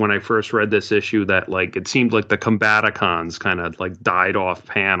unhappy when I first read this issue that it seemed like the Combaticons kind of died off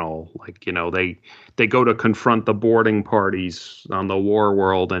panel. They go to confront the boarding parties on the War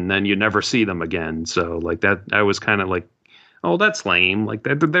World, and then you never see them again. So that, I was kind of oh, that's lame.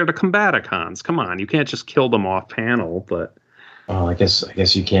 They're the Combaticons. Come on, you can't just kill them off panel. But well, I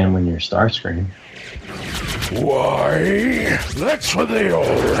guess you can when you're Starscream. Why? That's what they all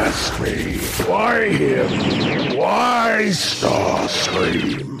ask me. Why him? Why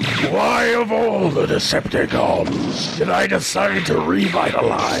Starscream? Why of all the Decepticons did I decide to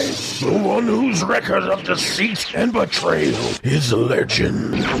revitalize the one whose record of deceit and betrayal is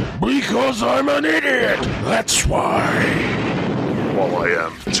legend? Because I'm an idiot. That's why. While I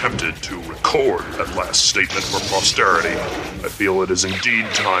am tempted to record that last statement for posterity, I feel it is indeed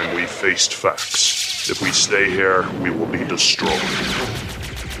time we faced facts. If we stay here, we will be destroyed.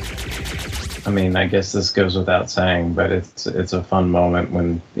 I mean, I guess this goes without saying, but it's a fun moment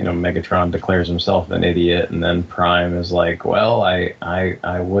when, Megatron declares himself an idiot, and then Prime is like, well,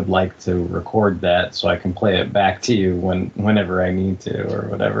 I would like to record that so I can play it back to you whenever I need to, or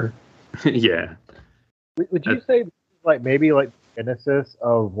whatever. Yeah. Would you say, maybe genesis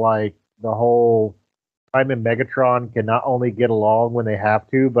of the whole Prime and Megatron can not only get along when they have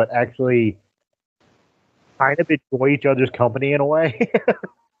to, but actually kind of enjoy each other's company in a way?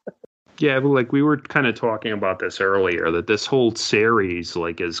 Yeah, but we were kind of talking about this earlier, that this whole series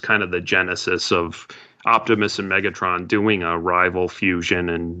is kind of the genesis of Optimus and Megatron doing a rival fusion,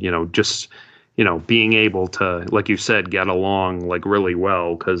 and just being able to, like you said, get along really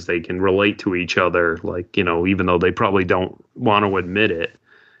well because they can relate to each other, even though they probably don't want to admit it.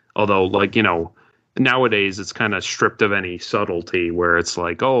 Although nowadays it's kind of stripped of any subtlety, where it's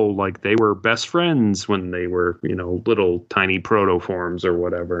they were best friends when they were little tiny protoforms or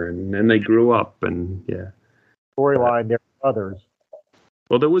whatever, and then they grew up, and storyline there are others.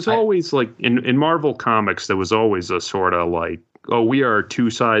 Well, there was always in Marvel Comics, there was always a sort of we are two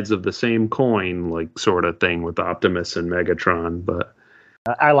sides of the same coin sort of thing with Optimus and Megatron. But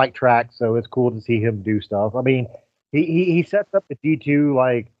I like Trax, so it's cool to see him do stuff. I mean, he sets up the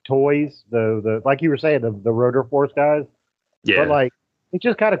G2 toys, the like you were saying, the Rotor Force guys. Yeah. But it's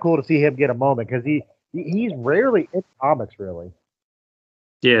just kind of cool to see him get a moment because he's rarely in comics, really.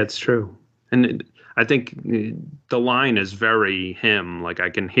 Yeah, it's true. And I think the line is very him. I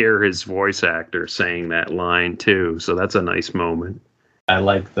can hear his voice actor saying that line too. So that's a nice moment. I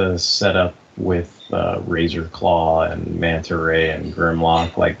like the setup with Razor Claw and Manta Ray and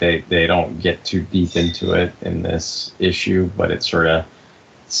Grimlock. Like they don't get too deep into it in this issue, but it sort of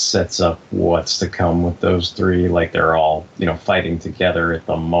sets up what's to come with those three. Like they're all, fighting together at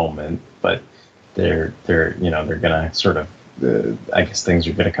the moment, but they're gonna sort of, I guess things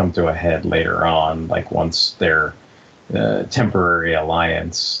are gonna come to a head later on, like once their temporary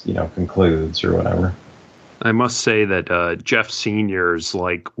alliance, concludes or whatever. I must say that Jeff Sr.'s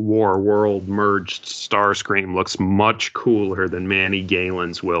War World merged Starscream looks much cooler than Manny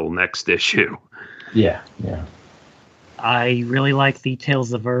Galen's will next issue. Yeah. I really like the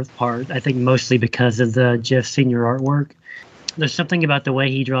Tales of Earth part. I think mostly because of the Jeff Sr. artwork. There's something about the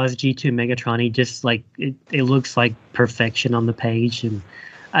way he draws G2 Megatron. He just it looks like perfection on the page, and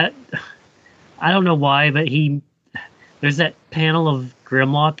I don't know why, but there's that panel of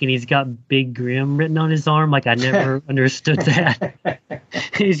Grimlock, and he's got Big Grim written on his arm. I never understood that.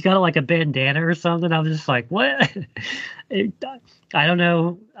 He's got a bandana or something. I was just like, what? I don't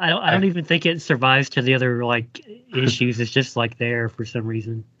know. I don't even think it survives to the other issues. It's just there for some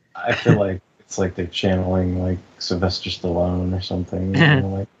reason. I feel like it's they're channeling Sylvester Stallone or something,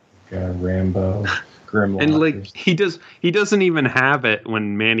 Rambo. And he doesn't even have it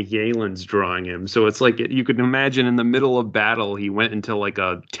when Manny Galen's drawing him. So it's you could imagine in the middle of battle he went into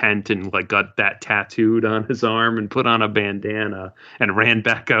a tent and got that tattooed on his arm and put on a bandana and ran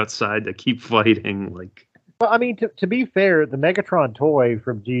back outside to keep fighting. Well, I mean, to be fair, the Megatron toy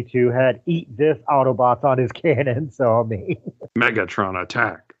from G2 had "Eat This" Autobots on his cannon. So I mean, Megatron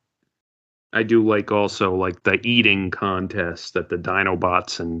attack. I do also the eating contest that the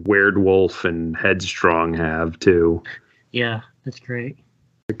Dinobots and Weirdwolf and Headstrong have too. Yeah, that's great.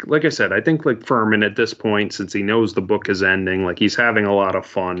 Like I said, I think Furman at this point, since he knows the book is ending, he's having a lot of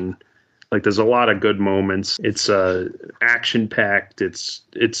fun. There's a lot of good moments. It's action packed. It's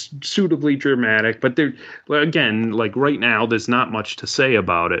suitably dramatic, but there again, right now, there's not much to say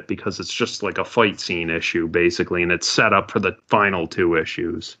about it because it's just a fight scene issue basically, and it's set up for the final two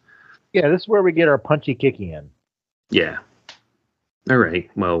issues. Yeah, this is where we get our punchy kick in. Yeah. All right.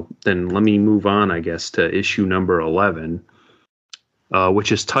 Well, then let me move on, I guess, to issue number 11,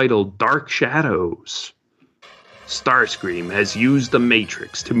 which is titled Dark Shadows. Starscream has used the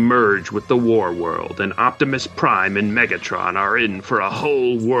Matrix to merge with the War World, and Optimus Prime and Megatron are in for a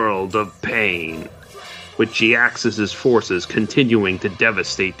whole world of pain. With G-Axis' forces continuing to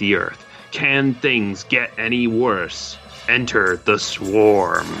devastate the Earth, can things get any worse? Enter the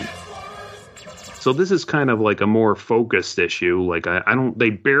Swarm. So this is kind of a more focused issue. They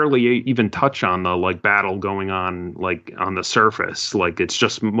barely even touch on the battle going on on the surface. It's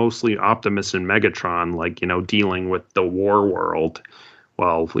just mostly Optimus and Megatron dealing with the War World,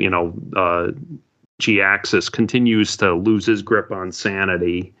 while G-Axis continues to lose his grip on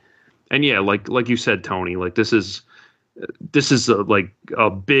sanity. And yeah, like you said, Tony, this is a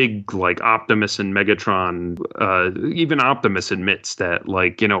big Optimus and Megatron. Even Optimus admits that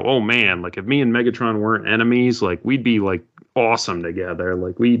oh man, if me and Megatron weren't enemies, we'd be awesome together.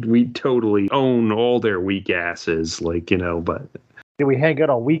 We'd totally own all their weak asses. But did we hang out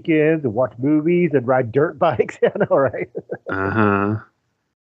on weekends and watch movies and ride dirt bikes? Yeah, I know, right?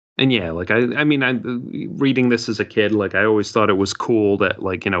 And yeah, I reading this as a kid, I always thought it was cool that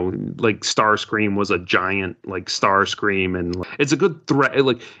Starscream was a giant Starscream, and it's a good threat.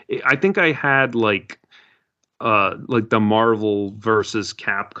 I think I had the Marvel versus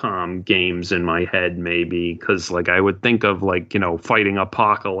Capcom games in my head, maybe, because I would think of fighting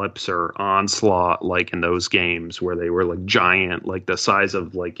Apocalypse or Onslaught in those games where they were giant, the size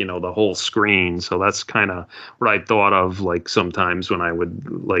of the whole screen. So that's kind of what I thought of sometimes when I would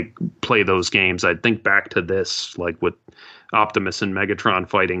play those games. I'd think back to this with Optimus and Megatron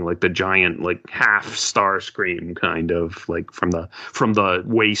fighting the giant half Starscream, kind of from the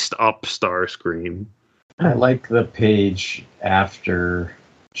waist up Starscream. I like the page after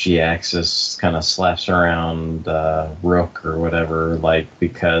G-Axis kind of slaps around Rook or whatever,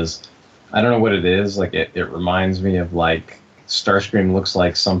 because I don't know what it is. It reminds me of Starscream looks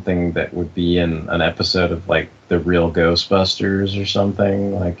like something that would be in an episode of The Real Ghostbusters or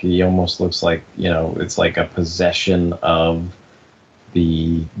something. He almost looks it's a possession of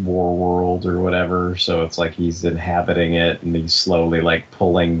the War World or whatever. So it's he's inhabiting it, and he's slowly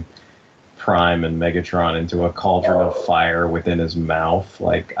pulling Prime and Megatron into a cauldron of fire within his mouth.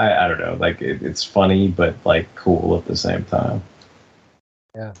 I don't know, it's funny but cool at the same time.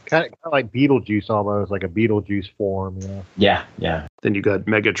 Yeah, kind of like Beetlejuice, almost like a Beetlejuice form. Yeah, yeah. Then you got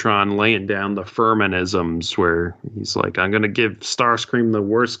Megatron laying down the Furmanisms, where he's like, "I'm gonna give Starscream the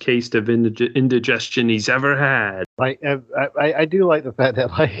worst case of indigestion he's ever had." Like, I do like the fact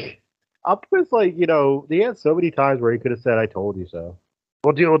that like Optimus, like he had so many times where he could have said, "I told you so."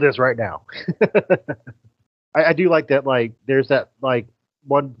 We'll deal with this right now. I do like that. Like, there's that like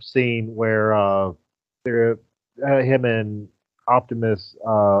one scene where him and Optimus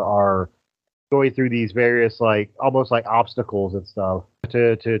are going through these various like almost like obstacles and stuff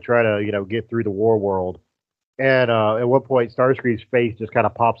to try to get through the war world. And at one point, Starscream's face just kind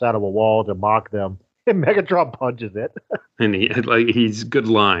of pops out of a wall to mock them, and Megatron punches it. And he's good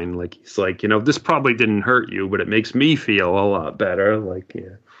line. Like, he's like, this probably didn't hurt you, but it makes me feel a lot better. Like,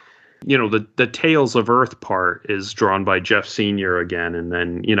 yeah. The Tales of Earth part is drawn by Jeff Sr. again, and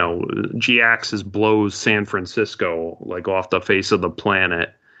then, G-Axis blows San Francisco, like, off the face of the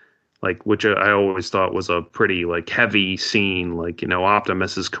planet, like, which I always thought was a pretty, like, heavy scene. Like,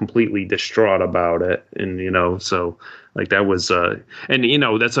 Optimus is completely distraught about it, and, so, like, that was, and,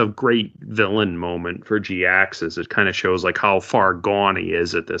 that's a great villain moment for G-Axis. It kind of shows, like, how far gone he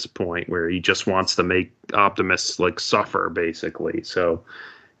is at this point, where he just wants to make Optimus, like, suffer, basically, so...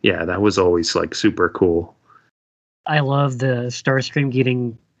 Yeah, that was always like super cool. I love the Starscream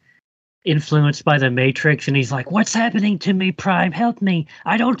getting influenced by the Matrix, and he's like, "What's happening to me, Prime? Help me!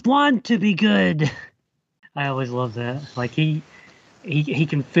 I don't want to be good." I always love that. Like he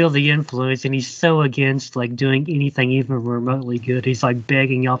can feel the influence, and he's so against like doing anything even remotely good. He's like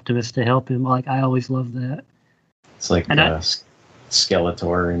begging Optimus to help him. Like, I always love that. It's like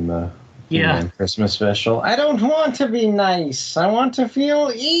Skeletor in the Christmas special. I don't want to be nice. I want to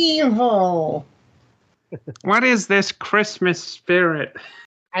feel evil. What is this Christmas spirit?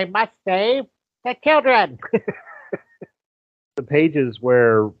 I must save the children. The pages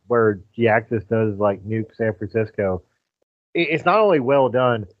where G-Axis does like nuke San Francisco, it's not only well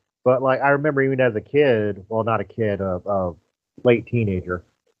done, but like I remember even as a kid, well, not a kid, a late teenager,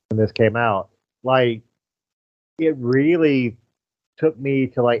 when this came out, like it really took me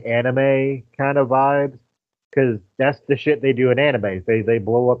to like anime kind of vibes, because that's the shit they do in animes. They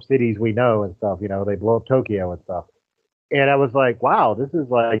blow up cities we know and stuff. They blow up Tokyo and stuff. And I was like, wow, this is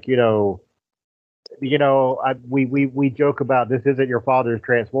like we joke about this isn't your father's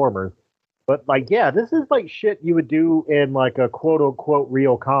Transformers, but like this is like shit you would do in like a quote unquote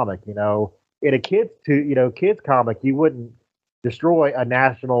real comic. In a kids comic, you wouldn't destroy a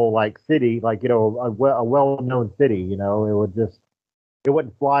national like city, like a well known city. It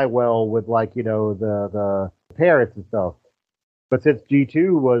wouldn't fly well with like the parents and stuff. But since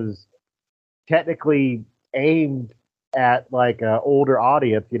G2 was technically aimed at like an older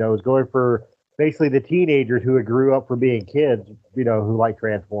audience, it was going for basically the teenagers who had grew up from being kids, who like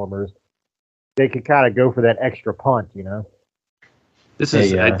Transformers. They could kind of go for that extra punch, This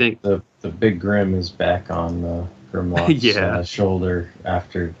is, I think, the Big Grim is back on Grimlock's shoulder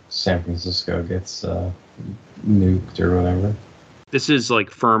after San Francisco gets nuked or whatever. This is like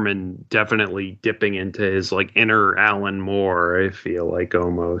Furman definitely dipping into his like inner Alan Moore, I feel like,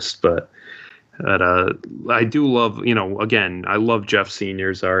 almost. But I do love, again, I love Jeff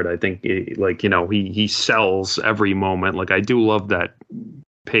Sr.'s art. I think he sells every moment. Like, I do love that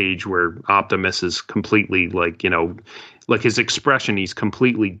page where Optimus is completely like his expression, he's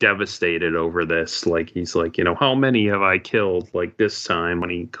completely devastated over this. Like, he's like, how many have I killed like this time, when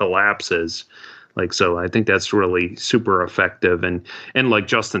he collapses. Like, so I think that's really super effective. And like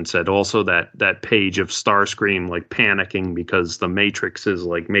Justin said, also that page of Starscream like panicking because the Matrix is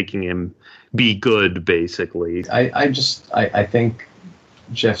like making him be good, basically. I think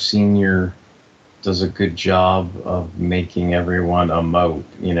Jeff Sr. does a good job of making everyone emote,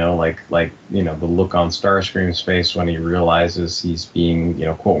 the look on Starscream's face when he realizes he's being,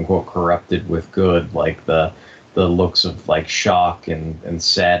 quote unquote corrupted with good, like the looks of like shock and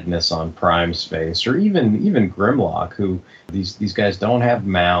sadness on Prime's face, or even Grimlock, who these guys don't have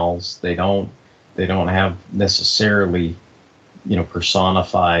mouths, they don't have necessarily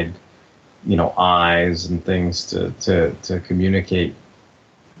personified eyes and things to communicate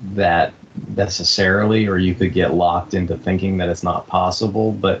that necessarily, or you could get locked into thinking that it's not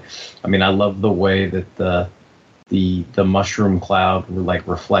possible. But I mean, I love the way that the mushroom cloud like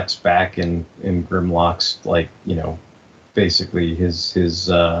reflects back in Grimlock's basically his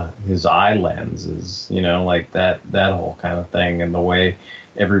eye lenses, like that whole kind of thing, and the way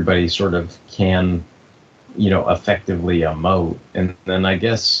everybody sort of can effectively emote. And then I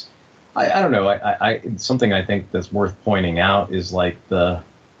guess I don't know, I something I think that's worth pointing out is like the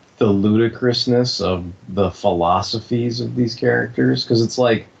the ludicrousness of the philosophies of these characters, because it's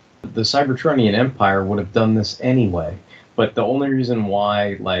like the Cybertronian Empire would have done this anyway, but the only reason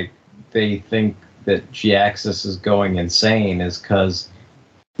why like they think that G-Axis is going insane is because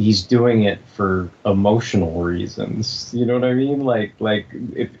he's doing it for emotional reasons. You know what I mean? Like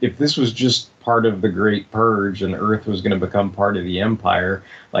if this was just part of the Great Purge and Earth was going to become part of the Empire,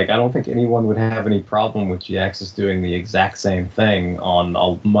 like I don't think anyone would have any problem with G-Axis doing the exact same thing on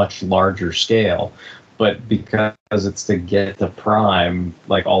a much larger scale. But because it's to get to Prime,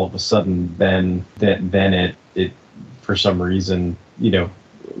 like all of a sudden, then it for some reason, you know,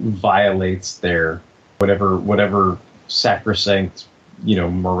 violates their whatever sacrosanct, you know,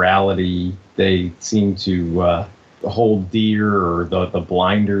 morality they seem to hold dear, or the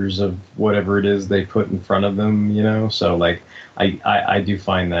blinders of whatever it is they put in front of them, you know. So like I do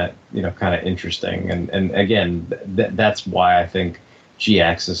find that, you know, kind of interesting, and again that's why I think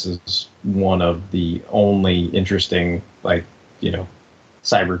G-Axis is one of the only interesting, like, you know,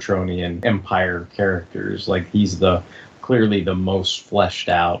 Cybertronian Empire characters. Like he's clearly the most fleshed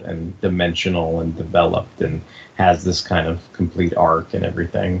out and dimensional and developed, and has this kind of complete arc and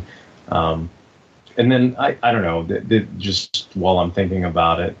everything. And then I don't know, just while I'm thinking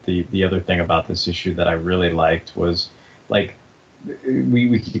about it, the other thing about this issue that I really liked was, like,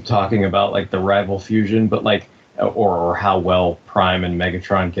 we keep talking about like the rival fusion, but like, or how well Prime and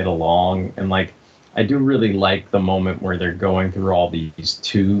Megatron get along, and like I do really like the moment where they're going through all these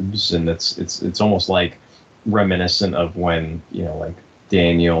tubes, and it's almost like reminiscent of when, you know, like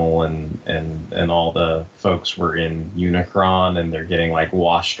Daniel and all the folks were in Unicron, and they're getting like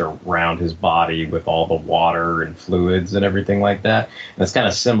washed around his body with all the water and fluids and everything like that. And it's kind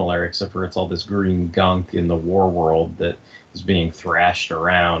of similar, except for it's all this green gunk in the war world that is being thrashed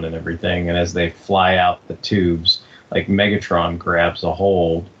around and everything. And as they fly out the tubes, like Megatron grabs a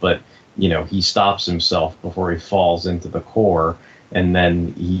hold, but you know, he stops himself before he falls into the core, and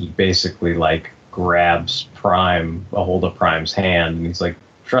then he basically like grabs Prime, a hold of Prime's hand, and he's like,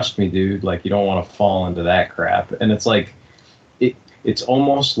 "Trust me, dude, like you don't want to fall into that crap." And it's like, it's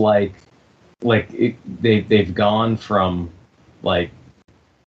almost like they've gone from like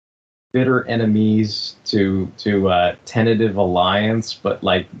bitter enemies to tentative alliance, but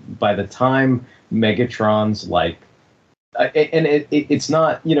like by the time Megatron's like, and it's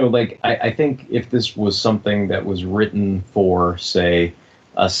not, you know, like I think if this was something that was written for, say,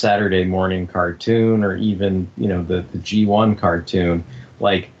 a Saturday morning cartoon, or even, you know, the G1 cartoon,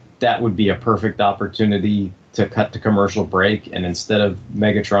 like that would be a perfect opportunity to cut to commercial break, and instead of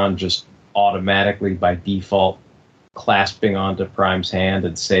Megatron just automatically by default clasping onto Prime's hand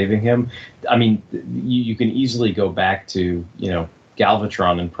and saving him, I mean, you can easily go back to, you know,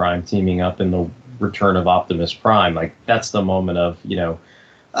 Galvatron and Prime teaming up in the Return of Optimus Prime. Like that's the moment of, you know,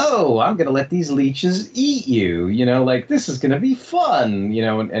 oh, I'm gonna let these leeches eat you, you know, like this is gonna be fun, you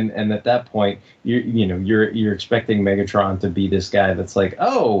know, and at that point you're expecting Megatron to be this guy that's like,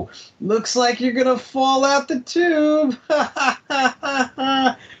 oh, looks like you're gonna fall out the tube.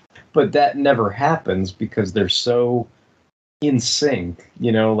 But that never happens because they're so in sync,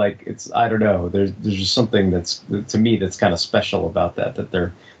 you know, like it's, I don't know, there's just something that's, to me, that's kind of special about that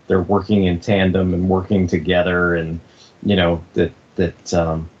they're working in tandem and working together, and you know that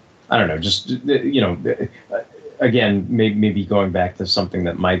I don't know, just, you know, again, maybe going back to something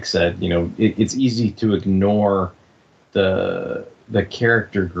that Mike said, you know, it's easy to ignore the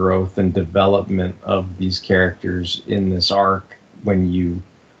character growth and development of these characters in this arc when you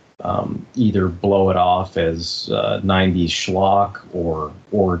either blow it off as 90s schlock,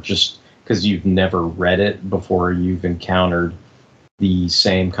 or just because you've never read it before, you've encountered the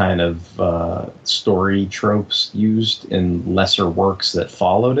same kind of story tropes used in lesser works that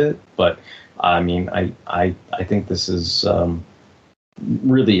followed it. But I mean, I think this is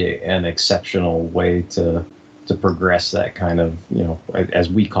really an exceptional way to progress that kind of, you know, as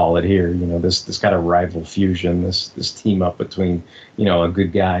we call it here, you know, this kind of rival fusion, this team up between, you know, a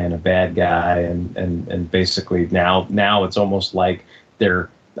good guy and a bad guy, and basically now it's almost like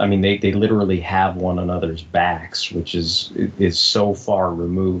they literally have one another's backs, which is so far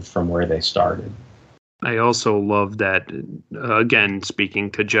removed from where they started. I also love that, again, speaking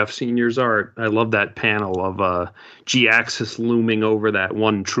to Jeff Sr.'s art, I love that panel of G-Axis looming over that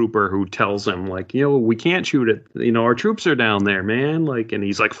one trooper who tells him, like, you know, we can't shoot it. You know, our troops are down there, man. Like, and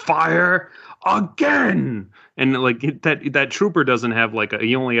he's like, fire again. And like that trooper doesn't have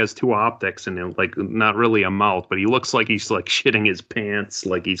he only has two optics and like not really a mouth, but he looks like he's like shitting his pants,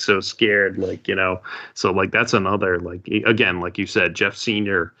 like he's so scared, like, you know. So like that's another, like, again, like you said, Jeff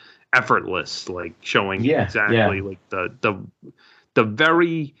Sr., effortless, like showing exactly like the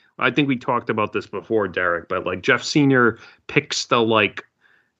very I think we talked about this before, Derek, but like Jeff Sr. picks the like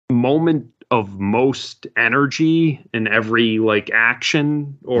moment of most energy in every like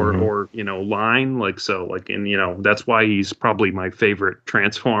action or line, like, so like, and that's why he's probably my favorite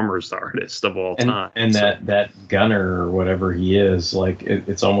Transformers artist of all time. And that gunner or whatever he is, like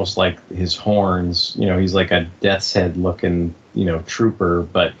it's almost like his horns, he's like a death's head looking trooper,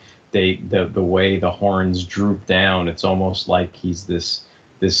 but the way the horns droop down, it's almost like he's this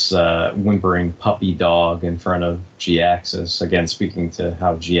whimpering puppy dog in front of G-Axis. Again, speaking to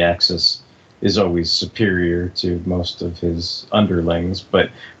how G-Axis is always superior to most of his underlings, but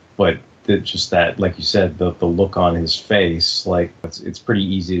just that, like you said, the look on his face, like it's pretty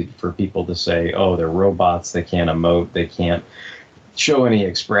easy for people to say, oh, they're robots, they can't emote, they can't show any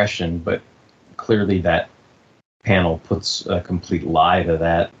expression, but clearly that panel puts a complete lie to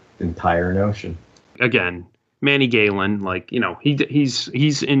that entire notion. Again, Manny Galen, like, he's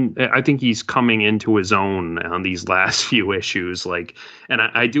in, I think he's coming into his own on these last few issues. Like, and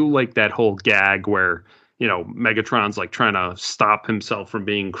I do like that whole gag where, Megatron's like trying to stop himself from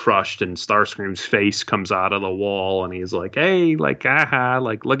being crushed and Starscream's face comes out of the wall and he's like, hey, like, aha,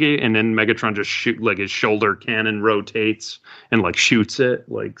 like, look at, and then Megatron just like his shoulder cannon rotates and like shoots it.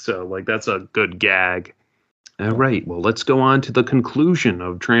 Like, so like, that's a good gag. All right. Well, let's go on to the conclusion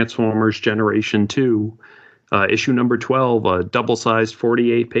of Transformers Generation 2. Issue number 12, a double-sized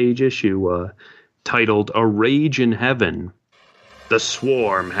 48-page issue titled A Rage in Heaven. The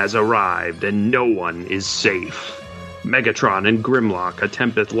swarm has arrived and no one is safe. Megatron and Grimlock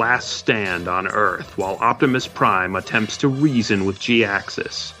attempt a last stand on Earth while Optimus Prime attempts to reason with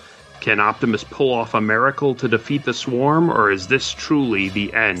G-Axis. Can Optimus pull off a miracle to defeat the swarm, or is this truly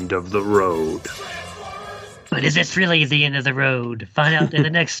the end of the road? But is this really the end of the road? Find out in the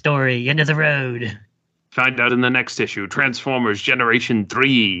next story, End of the Road. Find out in the next issue, Transformers Generation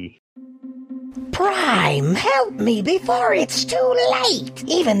 3. Prime, help me before it's too late!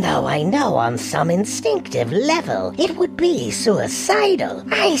 Even though I know on some instinctive level it would be suicidal,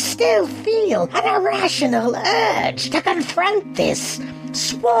 I still feel an irrational urge to confront this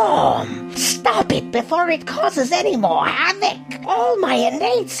swarm. Stop it before it causes any more havoc. All my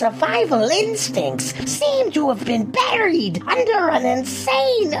innate survival instincts seem to have been buried under an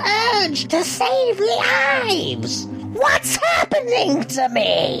insane urge to save lives. What's happening to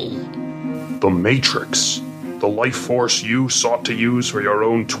me? The Matrix. The life force you sought to use for your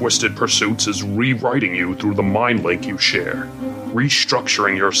own twisted pursuits is rewriting you through the mind link you share,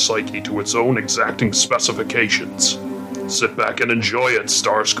 restructuring your psyche to its own exacting specifications. Sit back and enjoy it,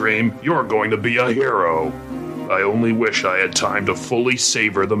 Starscream. You're going to be a hero. I only wish I had time to fully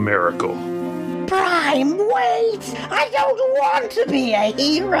savor the miracle. Prime, wait! I don't want to be a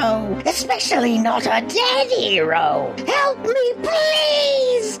hero, especially not a dead hero. Help me,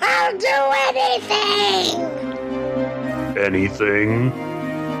 please! I'll do anything! Anything?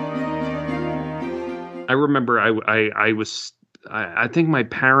 I remember I think my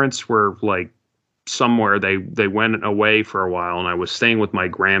parents were like somewhere, they went away for a while, and I was staying with my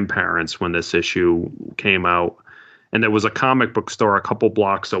grandparents when this issue came out. And there was a comic book store a couple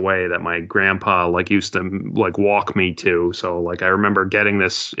blocks away that my grandpa like used to like walk me to. So like I remember getting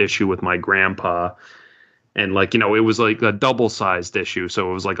this issue with my grandpa, and like, it was like a double-sized issue, so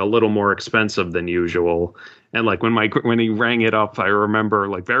it was like a little more expensive than usual. And like when he rang it up, I remember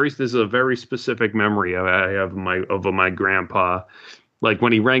like this is a very specific memory I have of my grandpa. Like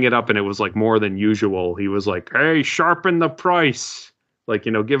when he rang it up and it was like more than usual, he was like, "Hey, sharpen the price." Like,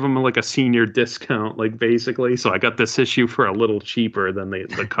 give him like a senior discount, like basically. So I got this issue for a little cheaper than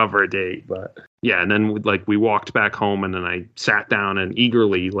the cover date. But yeah, and then like we walked back home, and then I sat down and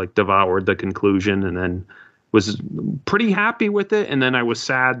eagerly like devoured the conclusion, and then was pretty happy with it. And then I was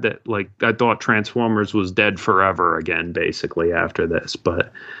sad that like I thought Transformers was dead forever again, basically after this.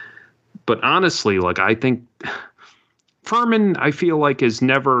 But honestly, like I think Furman, I feel like, is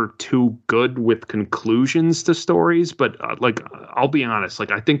never too good with conclusions to stories, but like I'll be honest,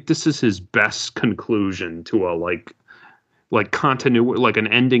 like I think this is his best conclusion to a like continuity, like an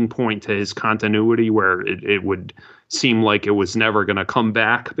ending point to his continuity where it would seem like it was never going to come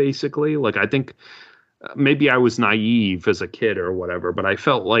back, basically. Like I think maybe I was naive as a kid or whatever, but I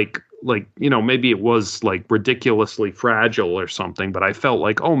felt like maybe it was like ridiculously fragile or something, but I felt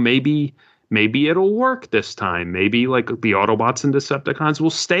like, oh, maybe it'll work this time. Maybe like the Autobots and Decepticons will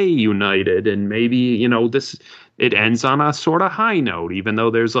stay united, and maybe, it ends on a sort of high note, even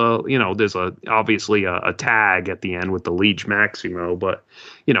though there's obviously a tag at the end with the Leech Maximo. But,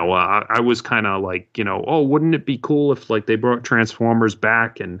 I was kind of like, oh, wouldn't it be cool if like they brought Transformers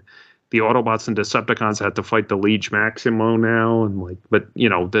back and the Autobots and Decepticons had to fight the Liege Maximo now, and like, but you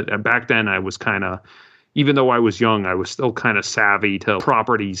know, back then I was kind of, even though I was young, I was still kind of savvy to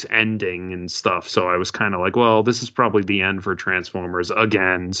properties ending and stuff. So I was kind of like, well, this is probably the end for Transformers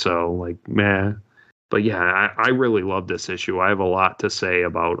again. So like, meh. But yeah, I really love this issue. I have a lot to say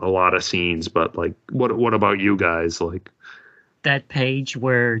about a lot of scenes. But like, what about you guys? Like that page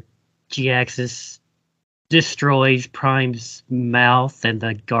where G-Axis destroys Prime's mouth and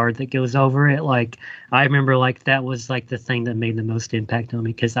the guard that goes over it. Like, I remember like that was like the thing that made the most impact on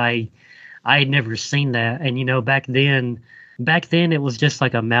me, because I had never seen that. And you know, back then it was just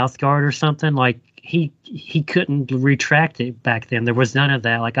like a mouth guard or something. Like he couldn't retract it back then. There was none of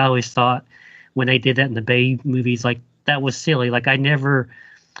that. Like I always thought when they did that in the Bay movies, like that was silly. Like I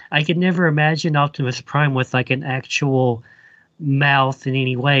could never imagine Optimus Prime with like an actual mouth in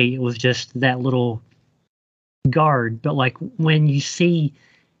any way. It was just that little guard. But like when you see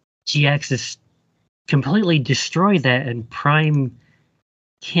G-Axis completely destroy that and Prime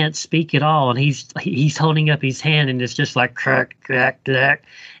can't speak at all, and he's holding up his hand and it's just like crack, crack, crack,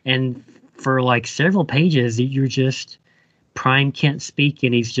 and for like several pages you're just, Prime can't speak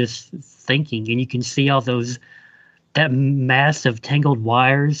and he's just thinking, and you can see all that mass of tangled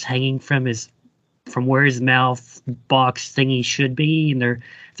wires hanging from where his mouth box thingy should be, and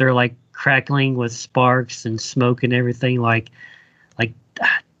they're like crackling with sparks and smoke and everything. Like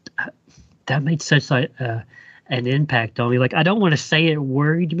that made such an impact on me. Like I don't want to say it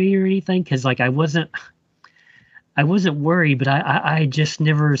worried me or anything, because like I wasn't worried, but I just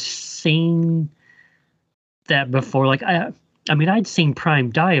never seen that before. Like I mean, I'd seen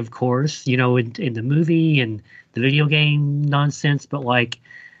Prime die, of course, you know, in the movie and the video game nonsense, but like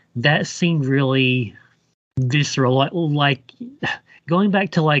that seemed really visceral. Like going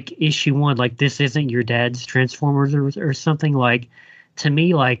back to like issue 1, like this isn't your dad's Transformers or something. Like to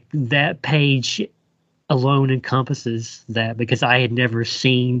me, like that page alone encompasses that, because I had never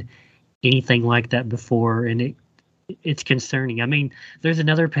seen anything like that before, and it's concerning. I mean, there's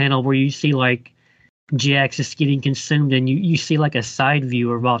another panel where you see like G-Axis getting consumed, and you see like a side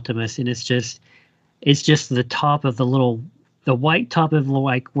view of Optimus, and it's just the top of the white top of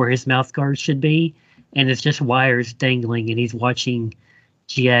like where his mouth guard should be, and it's just wires dangling, and he's watching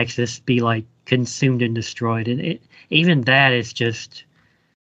G-Axis be like consumed and destroyed. And even that is just,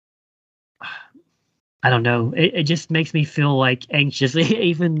 I don't know. It just makes me feel like anxious.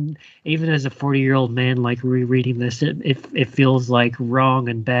 Even as a 40-year-old man, like rereading this, it feels like wrong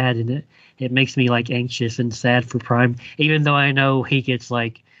and bad, and it makes me like anxious and sad for Prime. Even though I know he gets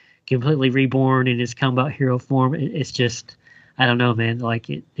like completely reborn in his combat hero form, it's just, I don't know, man. Like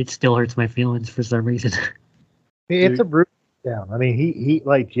it still hurts my feelings for some reason. It's a brutal down. I mean, he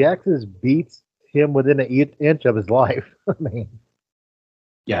like Jax's beats him within an inch of his life. I mean.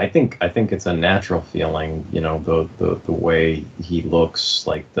 Yeah, I think it's a natural feeling, you know, the way he looks,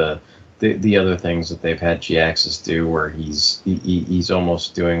 like the other things that they've had G-Axis do, where he's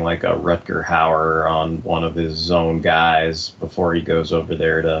almost doing like a Rutger Hauer on one of his own guys before he goes over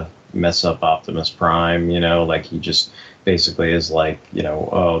there to mess up Optimus Prime, you know, like he just basically is like, you know,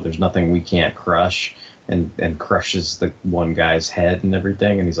 oh, there's nothing we can't crush, and crushes the one guy's head and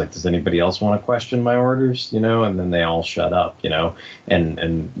everything, and he's like, does anybody else want to question my orders, you know? And then they all shut up, you know.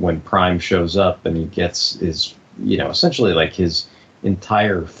 And when Prime shows up and he gets his, you know, essentially like his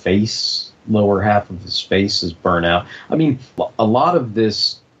entire face, lower half of his face is burnt out. I mean, a lot of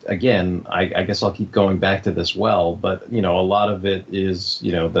this, again, I guess I'll keep going back to this but, you know, a lot of it is,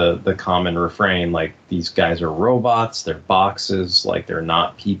 you know, the common refrain, like, these guys are robots, they're boxes, like, they're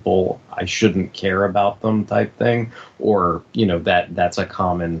not people, I shouldn't care about them type thing. Or, you know, that's a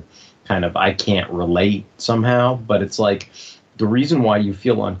common kind of, I can't relate somehow. But it's like, the reason why you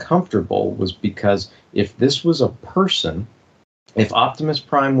feel uncomfortable was because if this was a person, if Optimus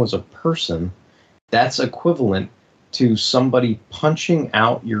Prime was a person, that's equivalent to somebody punching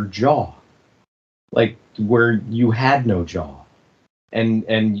out your jaw, like where you had no jaw,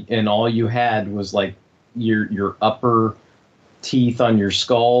 and all you had was like your upper teeth on your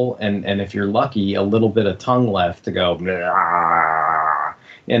skull, and if you're lucky, a little bit of tongue left to go, "Nah."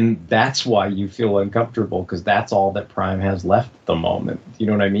 And that's why you feel uncomfortable, because that's all that Prime has left at the moment. You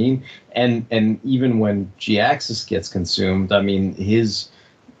know what I mean? And even when G-Axis gets consumed, I mean, his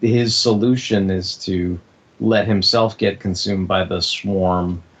solution is to let himself get consumed by the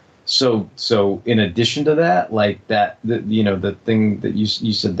swarm. So in addition to that, like you know, the thing that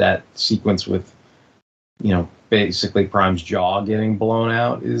you said, that sequence with, you know, basically Prime's jaw getting blown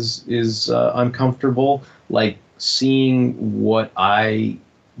out is uncomfortable. Like seeing what I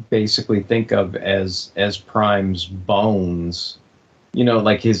basically think of as Prime's bones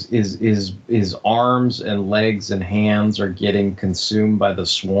like his arms and legs and hands are getting consumed by the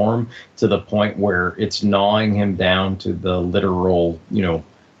swarm to the point where it's gnawing him down to the literal,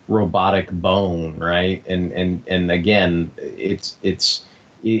 robotic bone, right? And again, it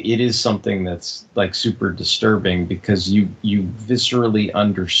is something that's like super disturbing because you viscerally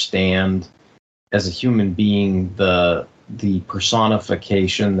understand as a human being the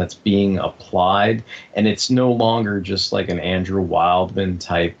personification that's being applied, and it's no longer just like an Andrew Wildman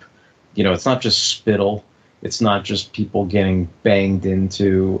type, it's not just spittle, it's not just people getting banged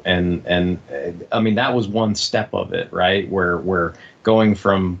into, and I mean that was one step of it, right, where going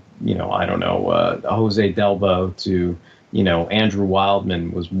from I don't know, Jose Delbo to Andrew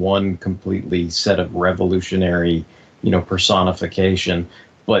Wildman was one completely set of revolutionary personification.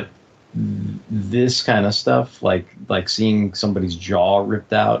 But this kind of stuff, like seeing somebody's jaw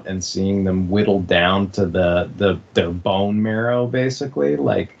ripped out and seeing them whittled down to their bone marrow, basically,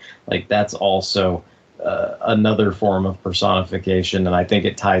 like that's also another form of personification. And I think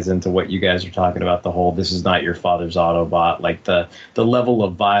it ties into what you guys are talking about, the whole "this is not your father's Autobot," like the level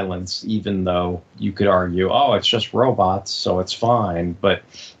of violence, even though you could argue, oh, it's just robots, so it's fine, but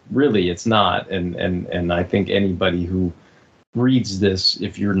really it's not. And I think anybody who reads this,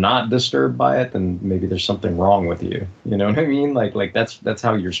 if you're not disturbed by it, then maybe there's something wrong with you. You know what I mean? Like that's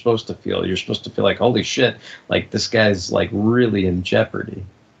how you're supposed to feel. You're supposed to feel like, holy shit, like this guy's like really in jeopardy.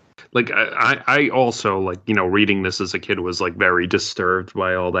 Like I also, like, reading this as a kid was like very disturbed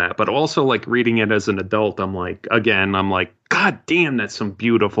by all that, but also like reading it as an adult, I'm like, God damn, that's some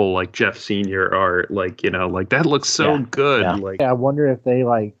beautiful like Jeff Senior art. Like, like that looks so good. Yeah. Like, I wonder if they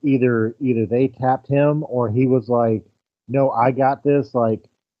like either they tapped him or he was like, no, I got this. Like,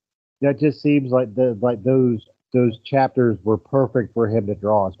 that just seems like those chapters were perfect for him to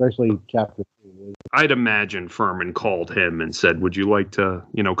draw, especially chapter 2. I'd imagine Furman called him and said, would you like to,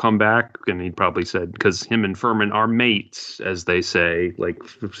 come back? And he probably said, because him and Furman are mates, as they say, like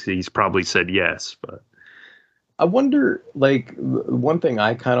he's probably said yes. But I wonder, like, one thing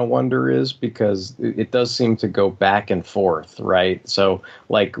I kind of wonder is, because it does seem to go back and forth, right? So,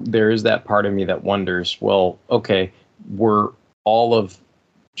 like, there is that part of me that wonders, well, okay, were all of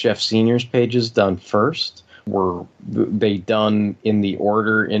Jeff Senior's pages done first? Were they done in the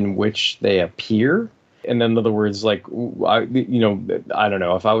order in which they appear? And then, in other words, like, I don't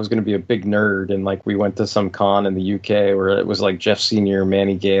know, if I was going to be a big nerd and like we went to some con in the UK where it was like Jeff Senior,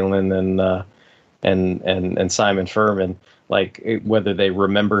 Manny Galen, and Simon Furman, like whether they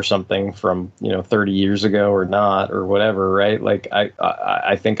remember something from 30 years ago or not or whatever, right? Like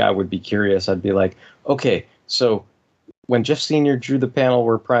I think I would be curious. I'd be like, okay, so when Jeff Senior drew the panel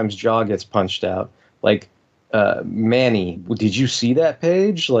where Prime's jaw gets punched out, like, Manny, did you see that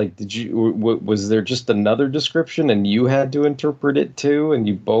page? Like, was there just another description and you had to interpret it too, and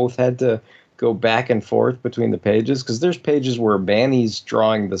you both had to go back and forth between the pages? Because there's pages where Manny's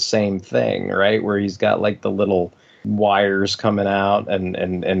drawing the same thing, right? Where he's got like the little wires coming out,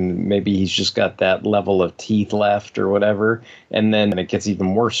 and maybe he's just got that level of teeth left or whatever, and then it gets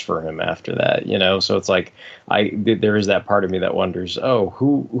even worse for him after that, so it's like there is that part of me that wonders, oh,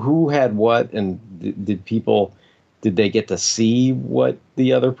 who had what, and did they get to see what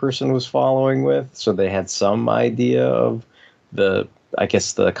the other person was following with, so they had some idea of the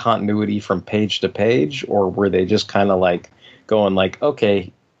continuity from page to page, or were they just kind of like going like,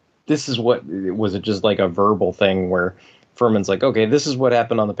 okay, this is what, was it just like a verbal thing where Furman's like, okay, this is what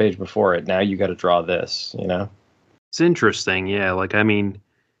happened on the page before it, now you got to draw this, It's interesting, yeah. Like, I mean,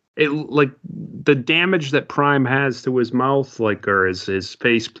 it, like, the damage that Prime has to his mouth, like, or his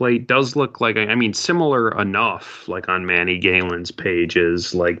face plate does look like, I mean, similar enough, like on Manny Galen's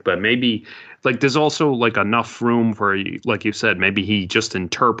pages, like, but maybe, like, there's also like enough room for, like you said, maybe he just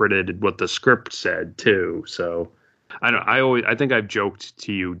interpreted what the script said too. So I think I've joked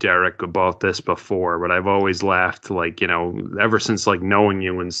to you, Derek, about this before, but I've always laughed, like, ever since like knowing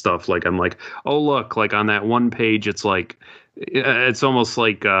you and stuff, like, I'm like, oh, look, like on that one page, it's like, it's almost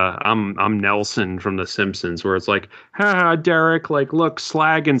like I'm Nelson from The Simpsons, where it's like, ha, Derek, like, look,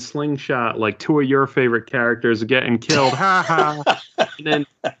 Slag and Slingshot, like two of your favorite characters are getting killed, ha ha. And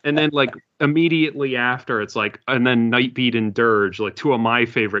then like immediately after, it's like, and then Nightbeat and Dirge, like two of my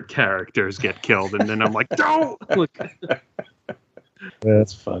favorite characters get killed, and then I'm like, don't.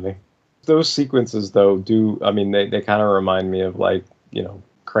 That's funny. Those sequences, though, they kind of remind me of like,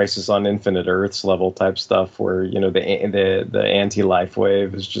 Crisis on Infinite Earths level type stuff, where the anti-life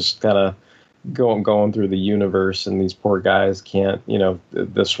wave is just kind of going through the universe, and these poor guys can't,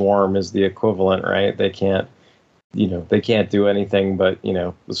 the swarm is the equivalent, right? They can't they can't do anything, but,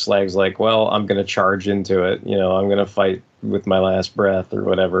 the Slag's like, well, I'm going to charge into it. I'm going to fight with my last breath or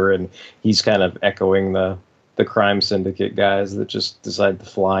whatever. And he's kind of echoing the crime syndicate guys that just decide to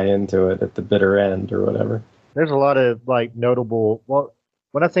fly into it at the bitter end or whatever. There's a lot of notable, well,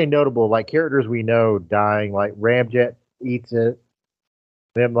 when I say notable, characters we know dying, like Ramjet eats it.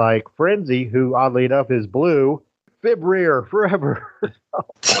 Then Frenzy, who oddly enough is blue, Fibreer forever.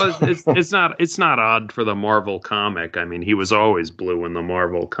 Well, it's not odd for the Marvel comic. I mean, he was always blue in the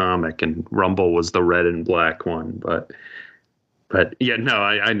Marvel comic, and Rumble was the red and black one. But yeah, no,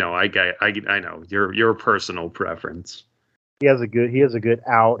 I know your personal preference. He has a good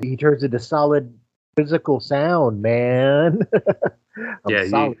out. He turns into solid physical sound, man.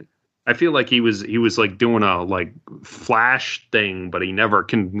 I feel like he was doing a Flash thing, but he never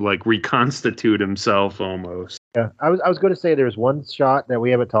can reconstitute himself almost. Yeah, I was going to say there's one shot that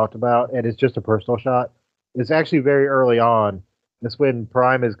we haven't talked about, and it's just a personal shot. It's actually very early on. It's when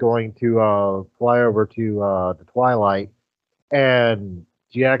Prime is going to fly over to the Twilight, and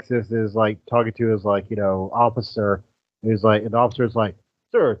G-Axis is talking to his officer. He's and the officer's like,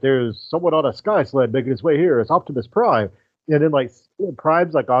 "Sir, there's someone on a sky sled making his way here. It's Optimus Prime." And then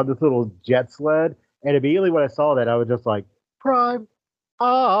Prime's on this little jet sled, and immediately when I saw that, I was just like, "Prime,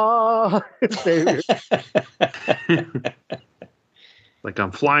 ah!"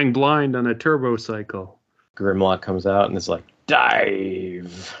 I'm flying blind on a turbo cycle. Grimlock comes out and is like,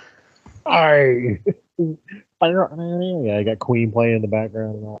 "Dive!" Yeah, I got Queen playing in the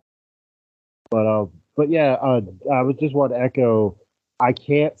background and all. But yeah, I was just want to echo. I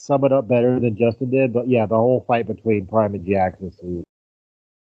can't sum it up better than Justin did, but yeah, the whole fight between Prime and G-Axis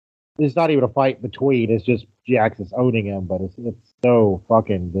it's not even a fight between. It's just G-Axis owning him, but it's so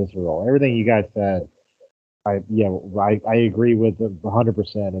fucking visceral. Everything you guys said, I agree with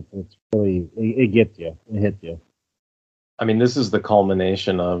 100%. It's really it gets you, it hits you. I mean, this is the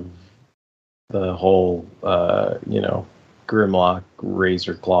culmination of the whole, Grimlock,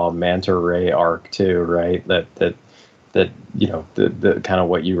 Razorclaw, Manta Ray arc too, right? That the kind of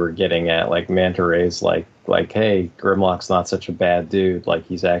what you were getting at, Manta Ray's like, hey, Grimlock's not such a bad dude.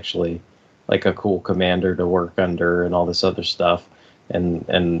 He's actually a cool commander to work under and all this other stuff. And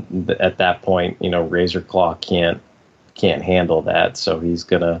at that point, Razorclaw can't handle that, so he's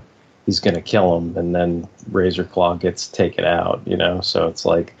gonna kill him, and then Razorclaw gets taken out. So it's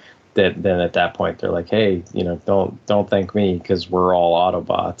that. Then at that point, they're like, hey, don't thank me because we're all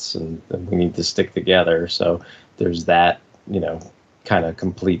Autobots and we need to stick together. So there's that, kind of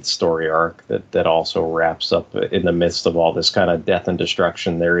complete story arc that also wraps up in the midst of all this kind of death and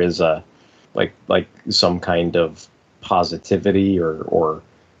destruction. There is a some kind of positivity or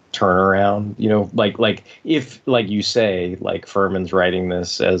turnaround, if you say, Furman's writing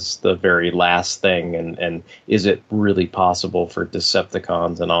this as the very last thing, and is it really possible for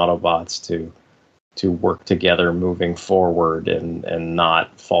Decepticons and Autobots to work together moving forward and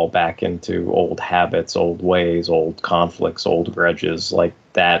not fall back into old habits, old ways, old conflicts, old grudges?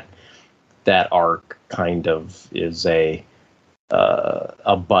 That arc kind of is a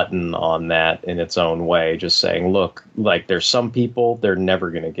button on that in its own way, just saying, look, there's some people, they're never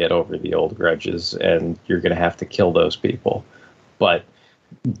going to get over the old grudges, and you're going to have to kill those people. But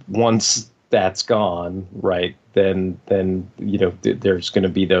once that's gone, right, then there's going to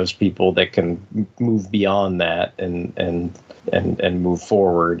be those people that can move beyond that and move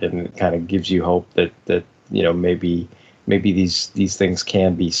forward, and it kind of gives you hope that maybe these things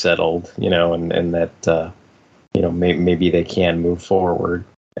can be settled, and that maybe they can move forward.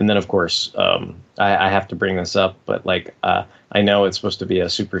 And then, of course, I have to bring this up, but I know it's supposed to be a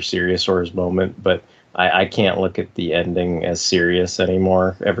super serious Source moment, but I can't look at the ending as serious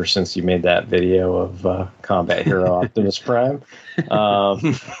anymore ever since you made that video of Combat Hero Optimus Prime.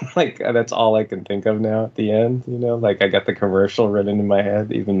 That's all I can think of now at the end, I got the commercial running in my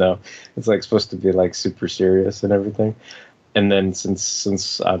head, even though it's supposed to be super serious and everything. And then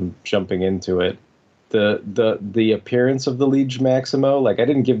since I'm jumping into it, the appearance of the Liege Maximo, I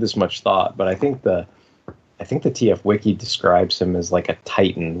didn't give this much thought, but I think the TF Wiki describes him as a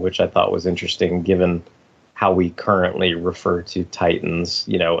Titan, which I thought was interesting given how we currently refer to Titans,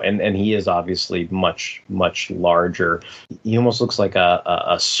 and he is obviously much, much larger. He almost looks like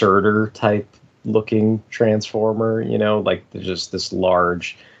a Surtur type looking Transformer, just this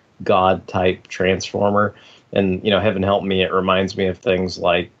large god type Transformer. And, heaven help me, it reminds me of things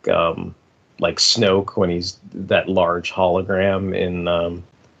like Snoke when he's that large hologram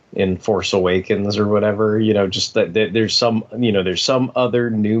in Force Awakens or whatever, just that there's some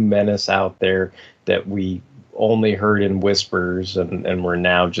other new menace out there that we only heard in whispers and we're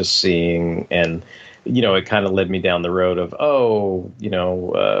now just seeing. And it kind of led me down the road of,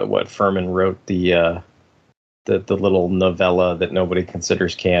 what Furman wrote the little novella that nobody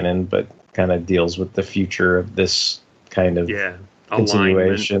considers canon, but kind of deals with the future of this kind of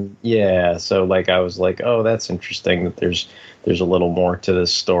continuation. Alignment. Yeah. So like, I was like, oh, that's interesting that there's a little more to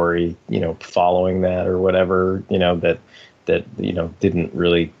this story, following that or whatever, that didn't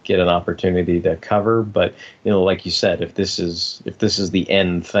really get an opportunity to cover. But like you said, if this is the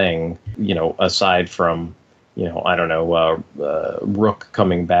end thing, aside from I don't know, Rook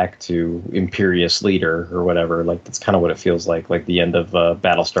coming back to Imperious Leader or whatever, like that's kind of what it feels like the end of a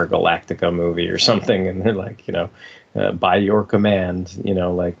Battlestar Galactica movie or something, and they're like, by your command,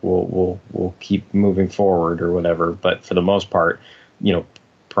 like we'll keep moving forward or whatever. But for the most part,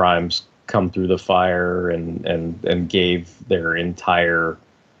 Prime's come through the fire and gave their entire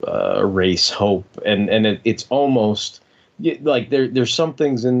race hope, and it's almost like there's some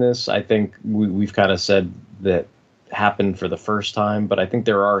things in this I think we've kind of said that happened for the first time, but I think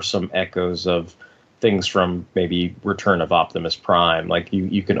there are some echoes of things from maybe Return of Optimus Prime. Like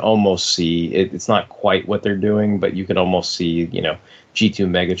you can almost see it's not quite what they're doing, but you can almost see G2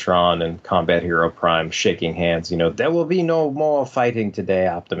 Megatron and Combat Hero Prime shaking hands. There will be no more fighting today,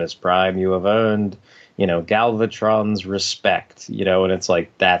 Optimus Prime. You have earned Galvatron's respect. And it's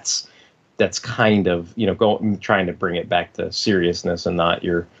like that's kind of trying to bring it back to seriousness and not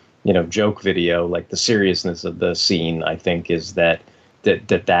your joke video. Like the seriousness of the scene, I think, is that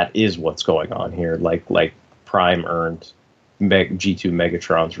is what's going on here. Like Prime earned G2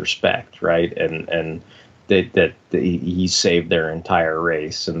 Megatron's respect, right? And that he saved their entire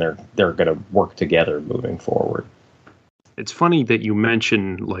race, and they're going to work together moving forward. It's funny that you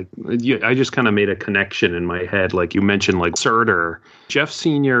mentioned, I just kind of made a connection in my head. Like you mentioned, Surtur. Jeff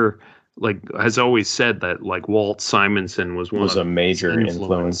Sr., has always said that, Walt Simonson was a major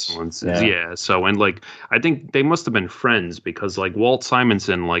influence. Yeah. So, and, I think they must have been friends because, Walt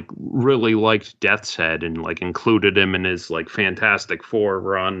Simonson, really liked Death's Head and, included him in his, Fantastic Four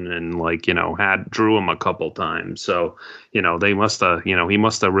run and, drew him a couple times. So, they must have, he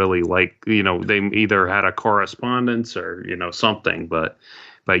must have really they either had a correspondence or, something. But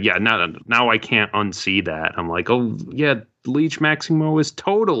yeah, now I can't unsee that. I'm like, oh, yeah, Leech Maximo is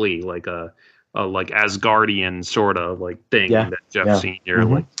totally a Asgardian sort of thing that Jeff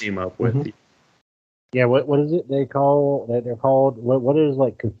Sr. Came up with. Mm-hmm. Yeah, what is it they're called? What is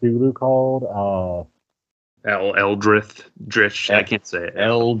Cthulhu called? Eldritch. I can't say it.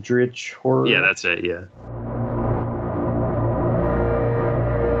 Eldritch horror. Yeah, that's it. Yeah.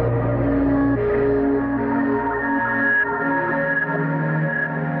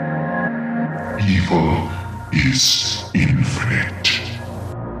 Evil is infinite.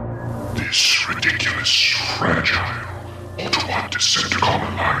 This ridiculous, fragile, Autobot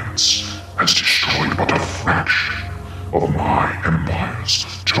Decepticon alliance has destroyed but a fraction of my Empire's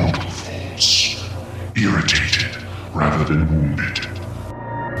total force. Irritated rather than wounded.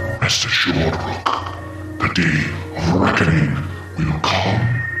 Rest assured, Rook, the day of reckoning will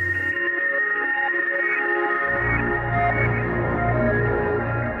come.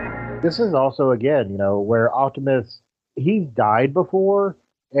 This is also, again, where Optimus, he's died before,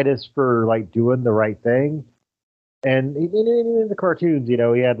 and it's for, doing the right thing. And in the cartoons, he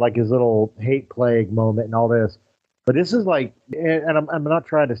had, his little hate plague moment and all this. But this is, and I'm not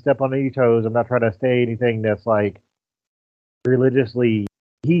trying to step on any toes. I'm not trying to say anything that's, religiously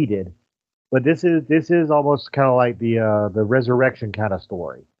heated. But this is almost kind of like the resurrection kind of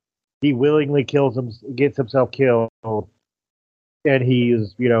story. He willingly gets himself killed, and he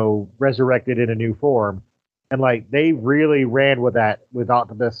is, resurrected in a new form. And they really ran with that with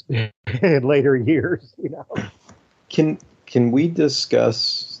Optimus in later years, Can we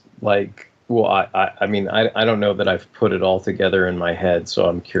discuss well, I mean, I don't know that I've put it all together in my head, so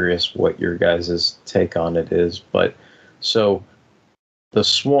I'm curious what your guys' take on it is. But so the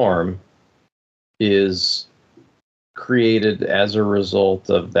Swarm is created as a result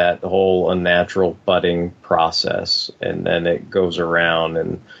of that whole unnatural budding process, and then it goes around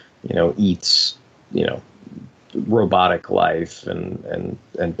and eats robotic life and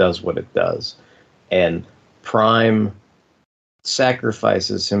does what it does. And Prime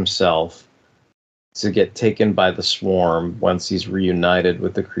sacrifices himself to get taken by the Swarm once he's reunited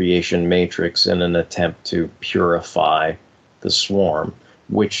with the Creation Matrix in an attempt to purify the Swarm,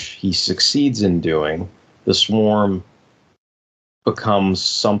 which he succeeds in doing. The Swarm becomes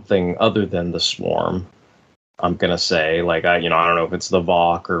something other than the Swarm. I'm gonna say, I don't know if it's the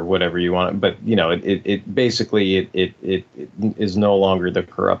Vok or whatever you want, but it basically is no longer the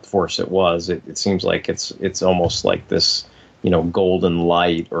corrupt force it was. It seems like it's almost like this golden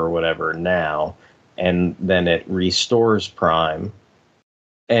light or whatever now, and then it restores Prime.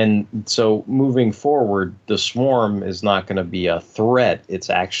 And so moving forward, the Swarm is not going to be a threat. It's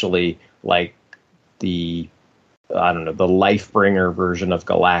actually like the, I don't know, the Lifebringer version of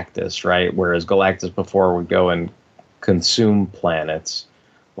Galactus, right? Whereas Galactus before would go and consume planets,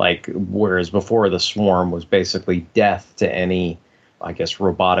 like, whereas before the Swarm was basically death to any, I guess,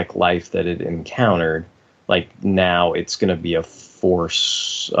 robotic life that it encountered. Like, now it's going to be a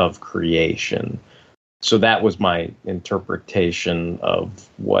force of creation. So that was my interpretation of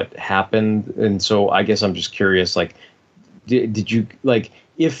what happened. And so I guess I'm just curious, like, did you, like,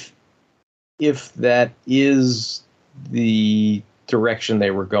 if that is the direction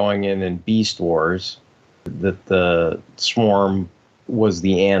they were going in Beast Wars, that the Swarm was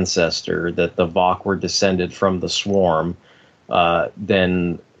the ancestor, that the Vok were descended from the Swarm,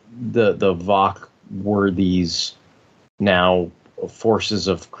 then the Vok were these now forces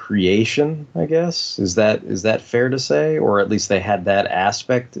of creation, I guess. Is that fair to say? Or at least they had that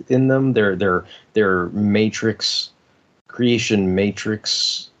aspect in them. They're matrix creation,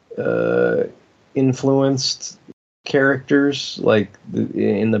 matrix influenced characters, like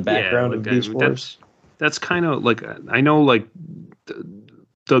in the background of Beast Wars. That's kind of like, I know, like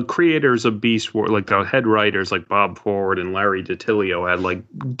the creators of Beast Wars, like the head writers like Bob Forward and Larry DiTillio had like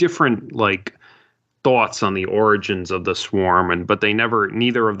different like thoughts on the origins of the Swarm, but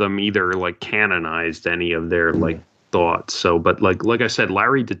neither of them either like canonized any of their like thoughts. So, but like I said,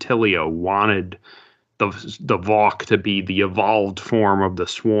 Larry DiTillio wanted the Vok to be the evolved form of the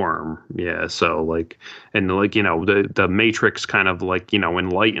Swarm. Yeah. So like, and like, you know, the Matrix kind of like, you know,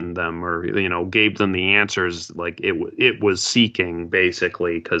 enlightened them, or, you know, gave them the answers like it was seeking,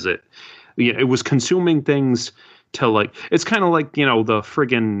 basically, because it was consuming things to, like, it's kind of like, you know, the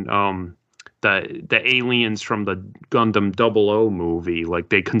friggin' the aliens from the Gundam 00 movie, like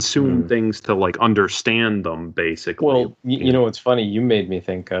they consume things to like understand them, basically. Well, you know, it's funny, you made me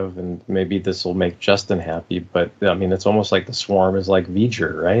think of, and maybe this will make Justin happy, but I mean, it's almost like the Swarm is like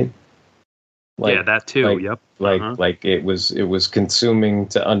V'ger, right? Like, yeah, that too. Like, yep. Like it was consuming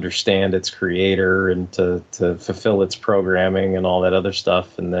to understand its creator and to fulfill its programming and all that other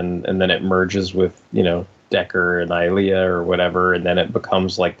stuff, and then it merges with, you know, Decker and Ilea or whatever, and then it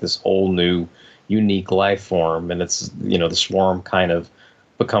becomes like this whole new unique life form, and it's, you know, the Swarm kind of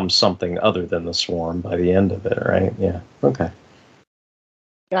becomes something other than the Swarm by the end of it, right? Yeah. Okay.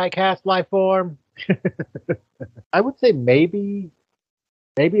 Guy cast life form. I would say maybe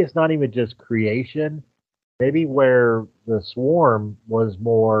it's not even just creation. Maybe where the Swarm was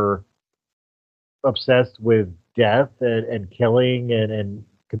more obsessed with death and killing and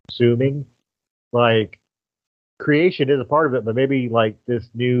consuming, like, creation is a part of it, but maybe like this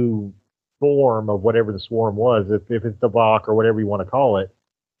new form of whatever the Swarm was, if it's the Vok or whatever you want to call it,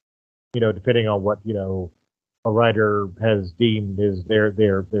 you know, depending on what, you know, a writer has deemed is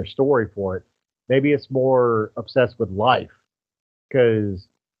their story for it. Maybe it's more obsessed with life, because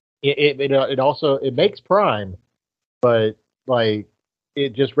it also makes Prime, but like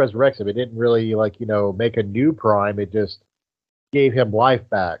it just resurrects him. It didn't really, like, you know, make a new Prime. It just gave him life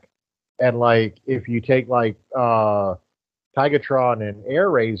back. And like, if you take like Tigatron and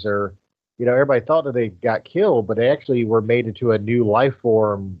AirRaiser, you know, everybody thought that they got killed, but they actually were made into a new life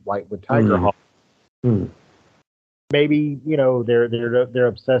form, like with Tigerhawk. Maybe, you know, they're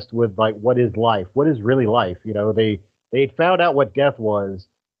obsessed with like, what is life? What is really life? You know, they found out what death was,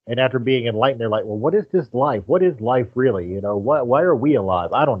 and after being enlightened, they're like, well, what is this life? What is life really? You know, why are we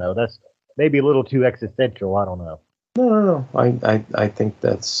alive? I don't know. That's maybe a little too existential. I don't know. No. I think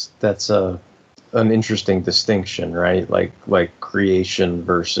that's an interesting distinction, right? Like creation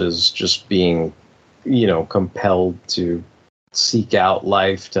versus just being, you know, compelled to seek out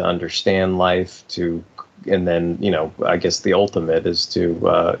life, to understand life, and then, you know, I guess the ultimate is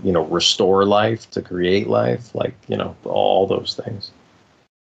to, you know, restore life, to create life, like, you know, all those things.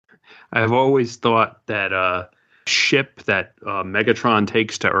 I've always thought that ship that Megatron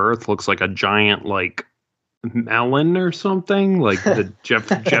takes to Earth looks like a giant, like, melon or something, like the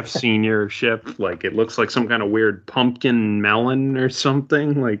Jeff Senior ship. Like, it looks like some kind of weird pumpkin melon or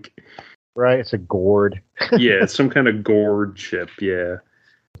something. Like, right? It's a gourd. Yeah, it's some kind of gourd ship. Yeah.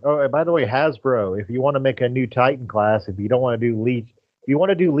 Oh, and by the way, Hasbro, if you want to make a new Titan class, if you don't want to do Leech, if you want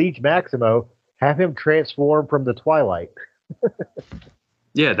to do Leech Maximo, have him transform from the Twilight.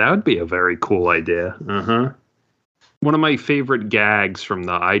 Yeah, that would be a very cool idea. One of my favorite gags from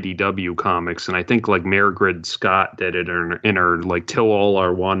the IDW comics, and I think like Margaret Scott did it in her like Till All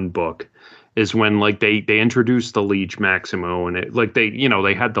Are One book, is when like they introduced the Liege Maximo, and it like they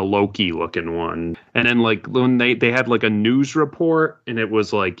had the Loki looking one, and then like when they had like a news report, and it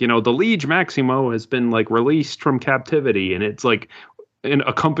was like the Liege Maximo has been like released from captivity, and it's like. And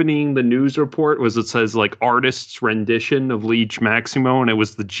accompanying the news report it says like artist's rendition of Liege Maximo, and it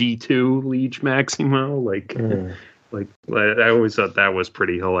was the G2 Liege Maximo. Like I always thought that was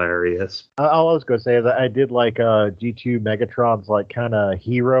pretty hilarious. All I was going to say is that I did like G2 Megatron's like kind of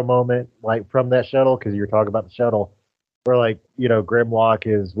hero moment like from that shuttle, because you were talking about the shuttle where like Grimlock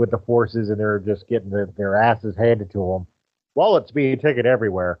is with the forces and they're just getting their asses handed to them while it's being taken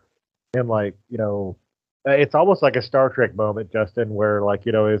everywhere, and like it's almost like a Star Trek moment, Justin, where like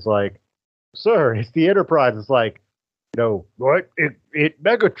it's like, sir, it's the Enterprise. It's like, what? It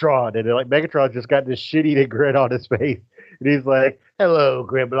Megatron, and like Megatron just got this shit-eating grin on his face, and he's like, "Hello,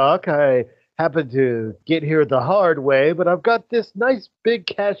 Grimlock. I happened to get here the hard way, but I've got this nice big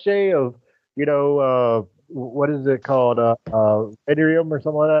cachet of, what is it called? Iridium or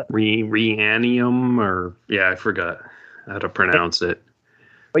something like that. Reanium, or I forgot how to pronounce it.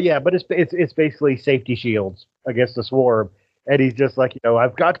 But it's basically safety shields against the swarm. And he's just like,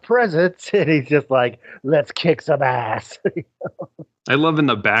 I've got presents. And he's just like, let's kick some ass. I love in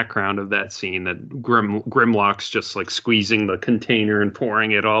the background of that scene that Grimlock's just like squeezing the container and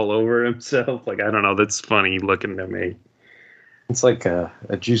pouring it all over himself. Like, I don't know. That's funny looking to me. It's like a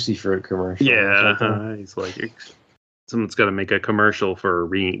Juicy Fruit commercial. Yeah. He's like, someone's got to make a commercial for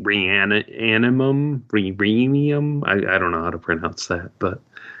Reanium. I don't know how to pronounce that, but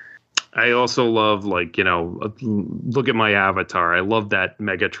I also love, like, look at my avatar. I love that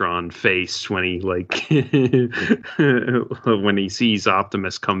Megatron face when he, like, when he sees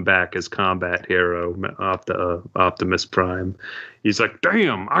Optimus come back as combat hero, Optimus Prime. He's like,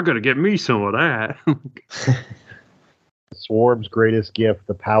 damn, I got to get me some of that. Swarm's greatest gift,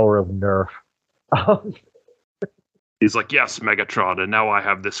 the power of Nerf. He's like, yes, Megatron, and now I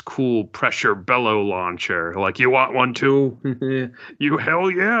have this cool pressure bellow launcher. Like, you want one too? You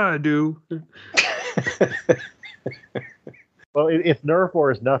hell yeah, I do. Well, it's Nerf or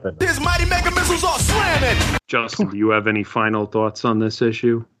it's nothing. These mighty mega missiles are slamming! Justin, do you have any final thoughts on this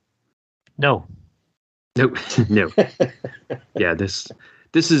issue? No. Nope. No. Yeah, this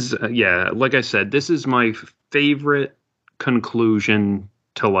is, like I said, this is my favorite conclusion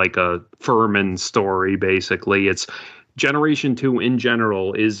to like a Furman story. Basically, it's Generation 2 in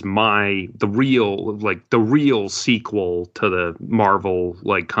general is the real sequel to the Marvel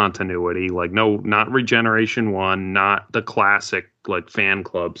like continuity. Like, no, not Regeneration 1, not the classic like fan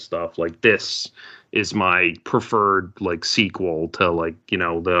club stuff. Like, this is my preferred like sequel to like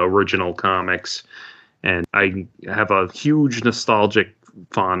the original comics, and I have a huge nostalgic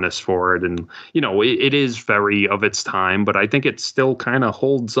fondness for it, and it is very of its time, but I think it still kind of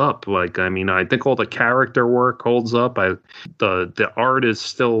holds up. Like, I mean, I think all the character work holds up. The art is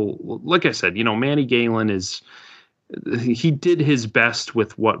still, like I said, Manny Galen he did his best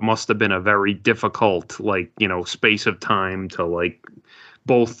with what must have been a very difficult space of time to like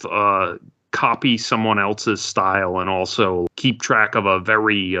both copy someone else's style and also keep track of a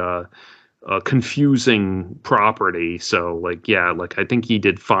very confusing property. So I think he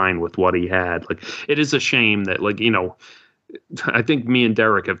did fine with what he had. Like, it is a shame that I think me and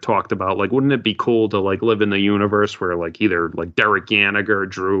Derek have talked about, like, wouldn't it be cool to like live in the universe where like either like Derek Yaniger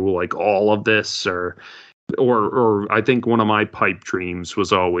drew like all of this, or I think one of my pipe dreams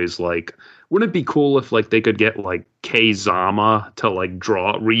was always like, wouldn't it be cool if like they could get like Kei Zama to like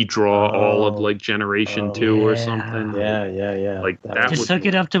redraw all of like Generation 2 or something? Yeah. Like, that just hook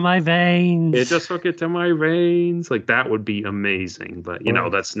it up to my veins. Just hook it to my veins. Like, that would be amazing. But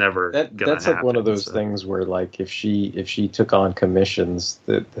that's never gonna that's happen, like one of those things where like if she took on commissions,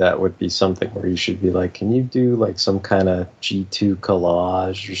 that would be something where you should be like, can you do like some kind of G2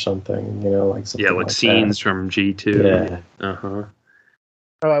 collage or something? Like something like scenes that from G2. Yeah.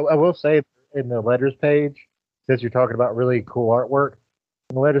 I will say, in the letters page, since you're talking about really cool artwork,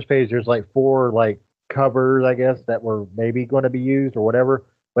 in the letters page there's like 4 like covers, I guess, that were maybe going to be used or whatever.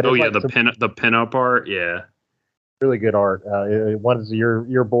 But the pinup art, really good art. One is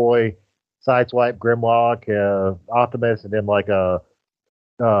your boy Sideswipe, Grimlock, Optimus, and then like a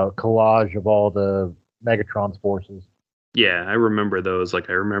collage of all the Megatron's forces. Yeah, I remember those. Like,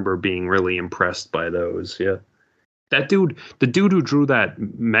 I remember being really impressed by those. Yeah. That dude, the dude who drew that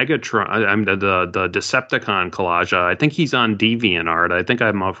Megatron, the Decepticon collage, I think he's on DeviantArt. I think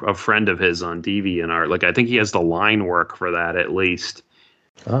I'm a friend of his on DeviantArt. Like, I think he has the line work for that at least.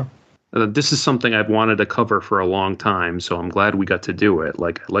 Oh. This is something I've wanted to cover for a long time, so I'm glad we got to do it.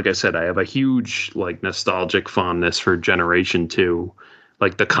 Like I said, I have a huge like nostalgic fondness for Generation 2.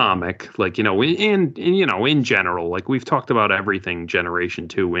 like the comic, like, you know, in general, like we've talked about everything Generation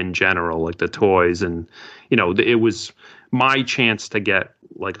 2 in general, like the toys, and, you know, it was my chance to get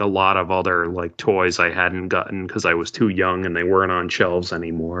like a lot of other like toys I hadn't gotten because I was too young and they weren't on shelves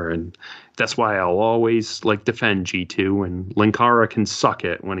anymore. And that's why I'll always like defend G2, and Linkara can suck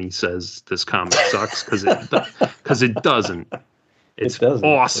it when he says this comic sucks, because it doesn't. It's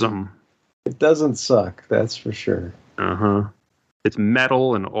awesome. It doesn't suck, that's for sure. It's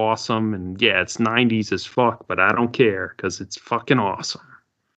metal and awesome, and yeah, it's 90s as fuck, but I don't care because it's fucking awesome.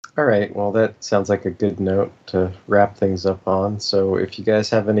 All right, well, that sounds like a good note to wrap things up on. So if you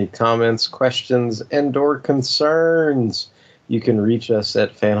guys have any comments, questions, and/or concerns, you can reach us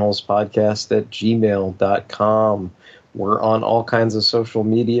at fanholespodcast@gmail.com. We're on all kinds of social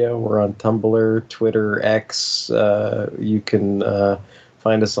media. We're on Tumblr, Twitter, X. You can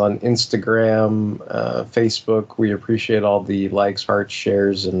find us on Instagram, Facebook. We appreciate all the likes, hearts,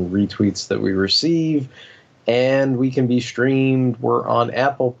 shares, and retweets that we receive. And we can be streamed. We're on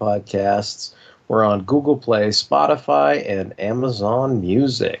Apple Podcasts. We're on Google Play, Spotify, and Amazon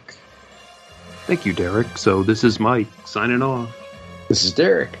Music. Thank you, Derek. So this is Mike signing off. This is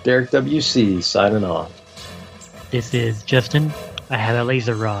Derek WC, signing off. This is Justin. I have a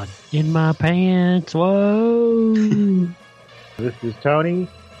laser rod in my pants. Whoa. This is Tony,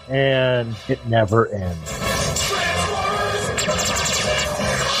 and it never ends.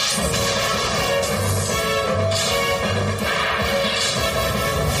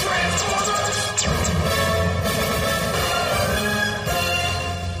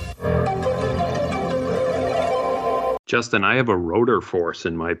 Justin, I have a rotor force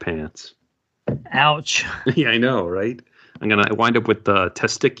in my pants. Ouch. Yeah, I know, right? I'm going to wind up with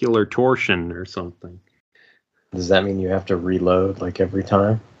testicular torsion or something. Does that mean you have to reload like every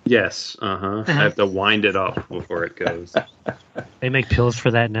time? Yes, I have to wind it up before it goes. They make pills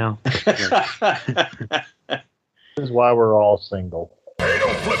for that now. This is why we're all single. Hey,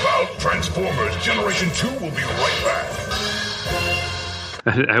 don't flip out. Transformers Generation 2 will be right back.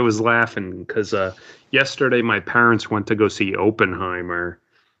 I was laughing because yesterday my parents went to go see Oppenheimer,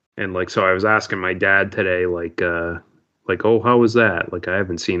 and like, so I was asking my dad today, like, oh, how was that? Like, I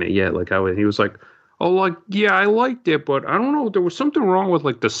haven't seen it yet. Like, he was like, oh, like, yeah, I liked it, but I don't know, there was something wrong with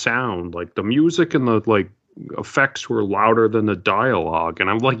like the sound, like the music and the like effects were louder than the dialogue. And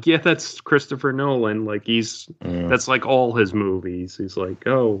I'm like, yeah, that's Christopher Nolan. Like, that's like all his movies. He was like,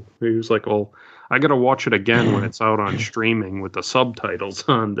 oh, I gotta watch it again when it's out on streaming with the subtitles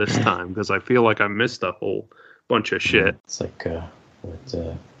on this time, because I feel like I missed a whole bunch of shit. It's like what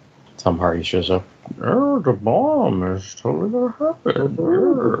Tom Hardy shows up. Oh, the bomb is totally gonna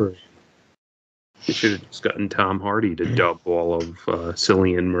happen. You should have just gotten Tom Hardy to dub all of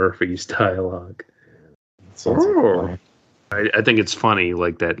Cillian Murphy's dialogue. I think it's funny,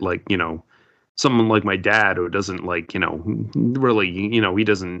 like that, like, you know, someone like my dad who doesn't, like, you know, really, you know, he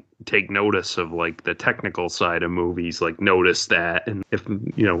doesn't take notice of like the technical side of movies, like notice that. And if,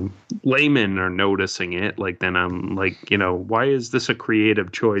 you know, laymen are noticing it, like, then I'm like, you know, why is this a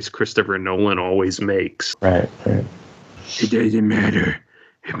creative choice Christopher Nolan always makes? Right. It doesn't matter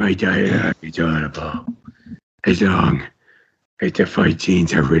if my dialogue is audible, as long as the fight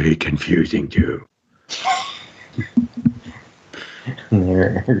scenes are really confusing too. And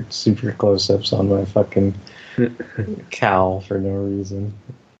there are super close-ups on my fucking cowl for no reason.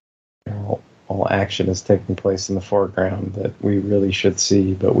 All action is taking place in the foreground that we really should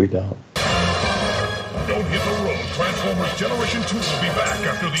see, but we don't. Don't hit the road. Transformers Generation 2 will be back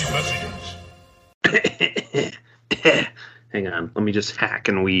after these messages. Hang on, let me just hack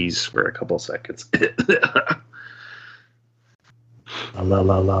and wheeze for a couple seconds. La la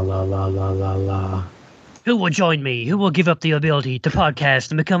la la la la la la. Who will join me? Who will give up the ability to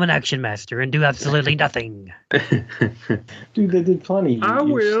podcast and become an action master and do absolutely nothing? Dude, they did plenty. I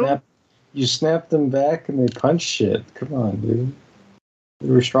will. You snapped them back and they punched shit. Come on, dude.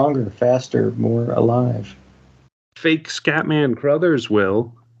 They were stronger, faster, more alive. Fake Scatman Crothers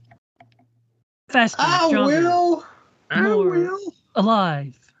will. Faster, stronger, more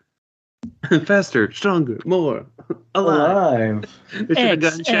alive. Faster, stronger, more alive. They should have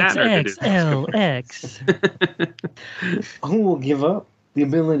gotten Shatner XXLX. Who will give up the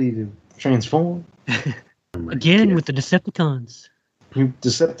ability to transform? Again with the Decepticons. You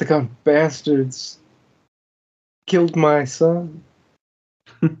Decepticon bastards killed my son.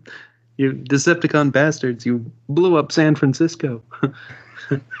 You Decepticon bastards, you blew up San Francisco.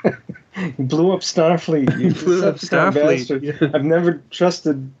 You blew up Starfleet. You blew up Starfleet. Yeah. I've never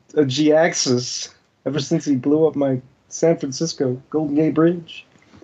trusted a G-Axis ever since he blew up my San Francisco Golden Gate Bridge.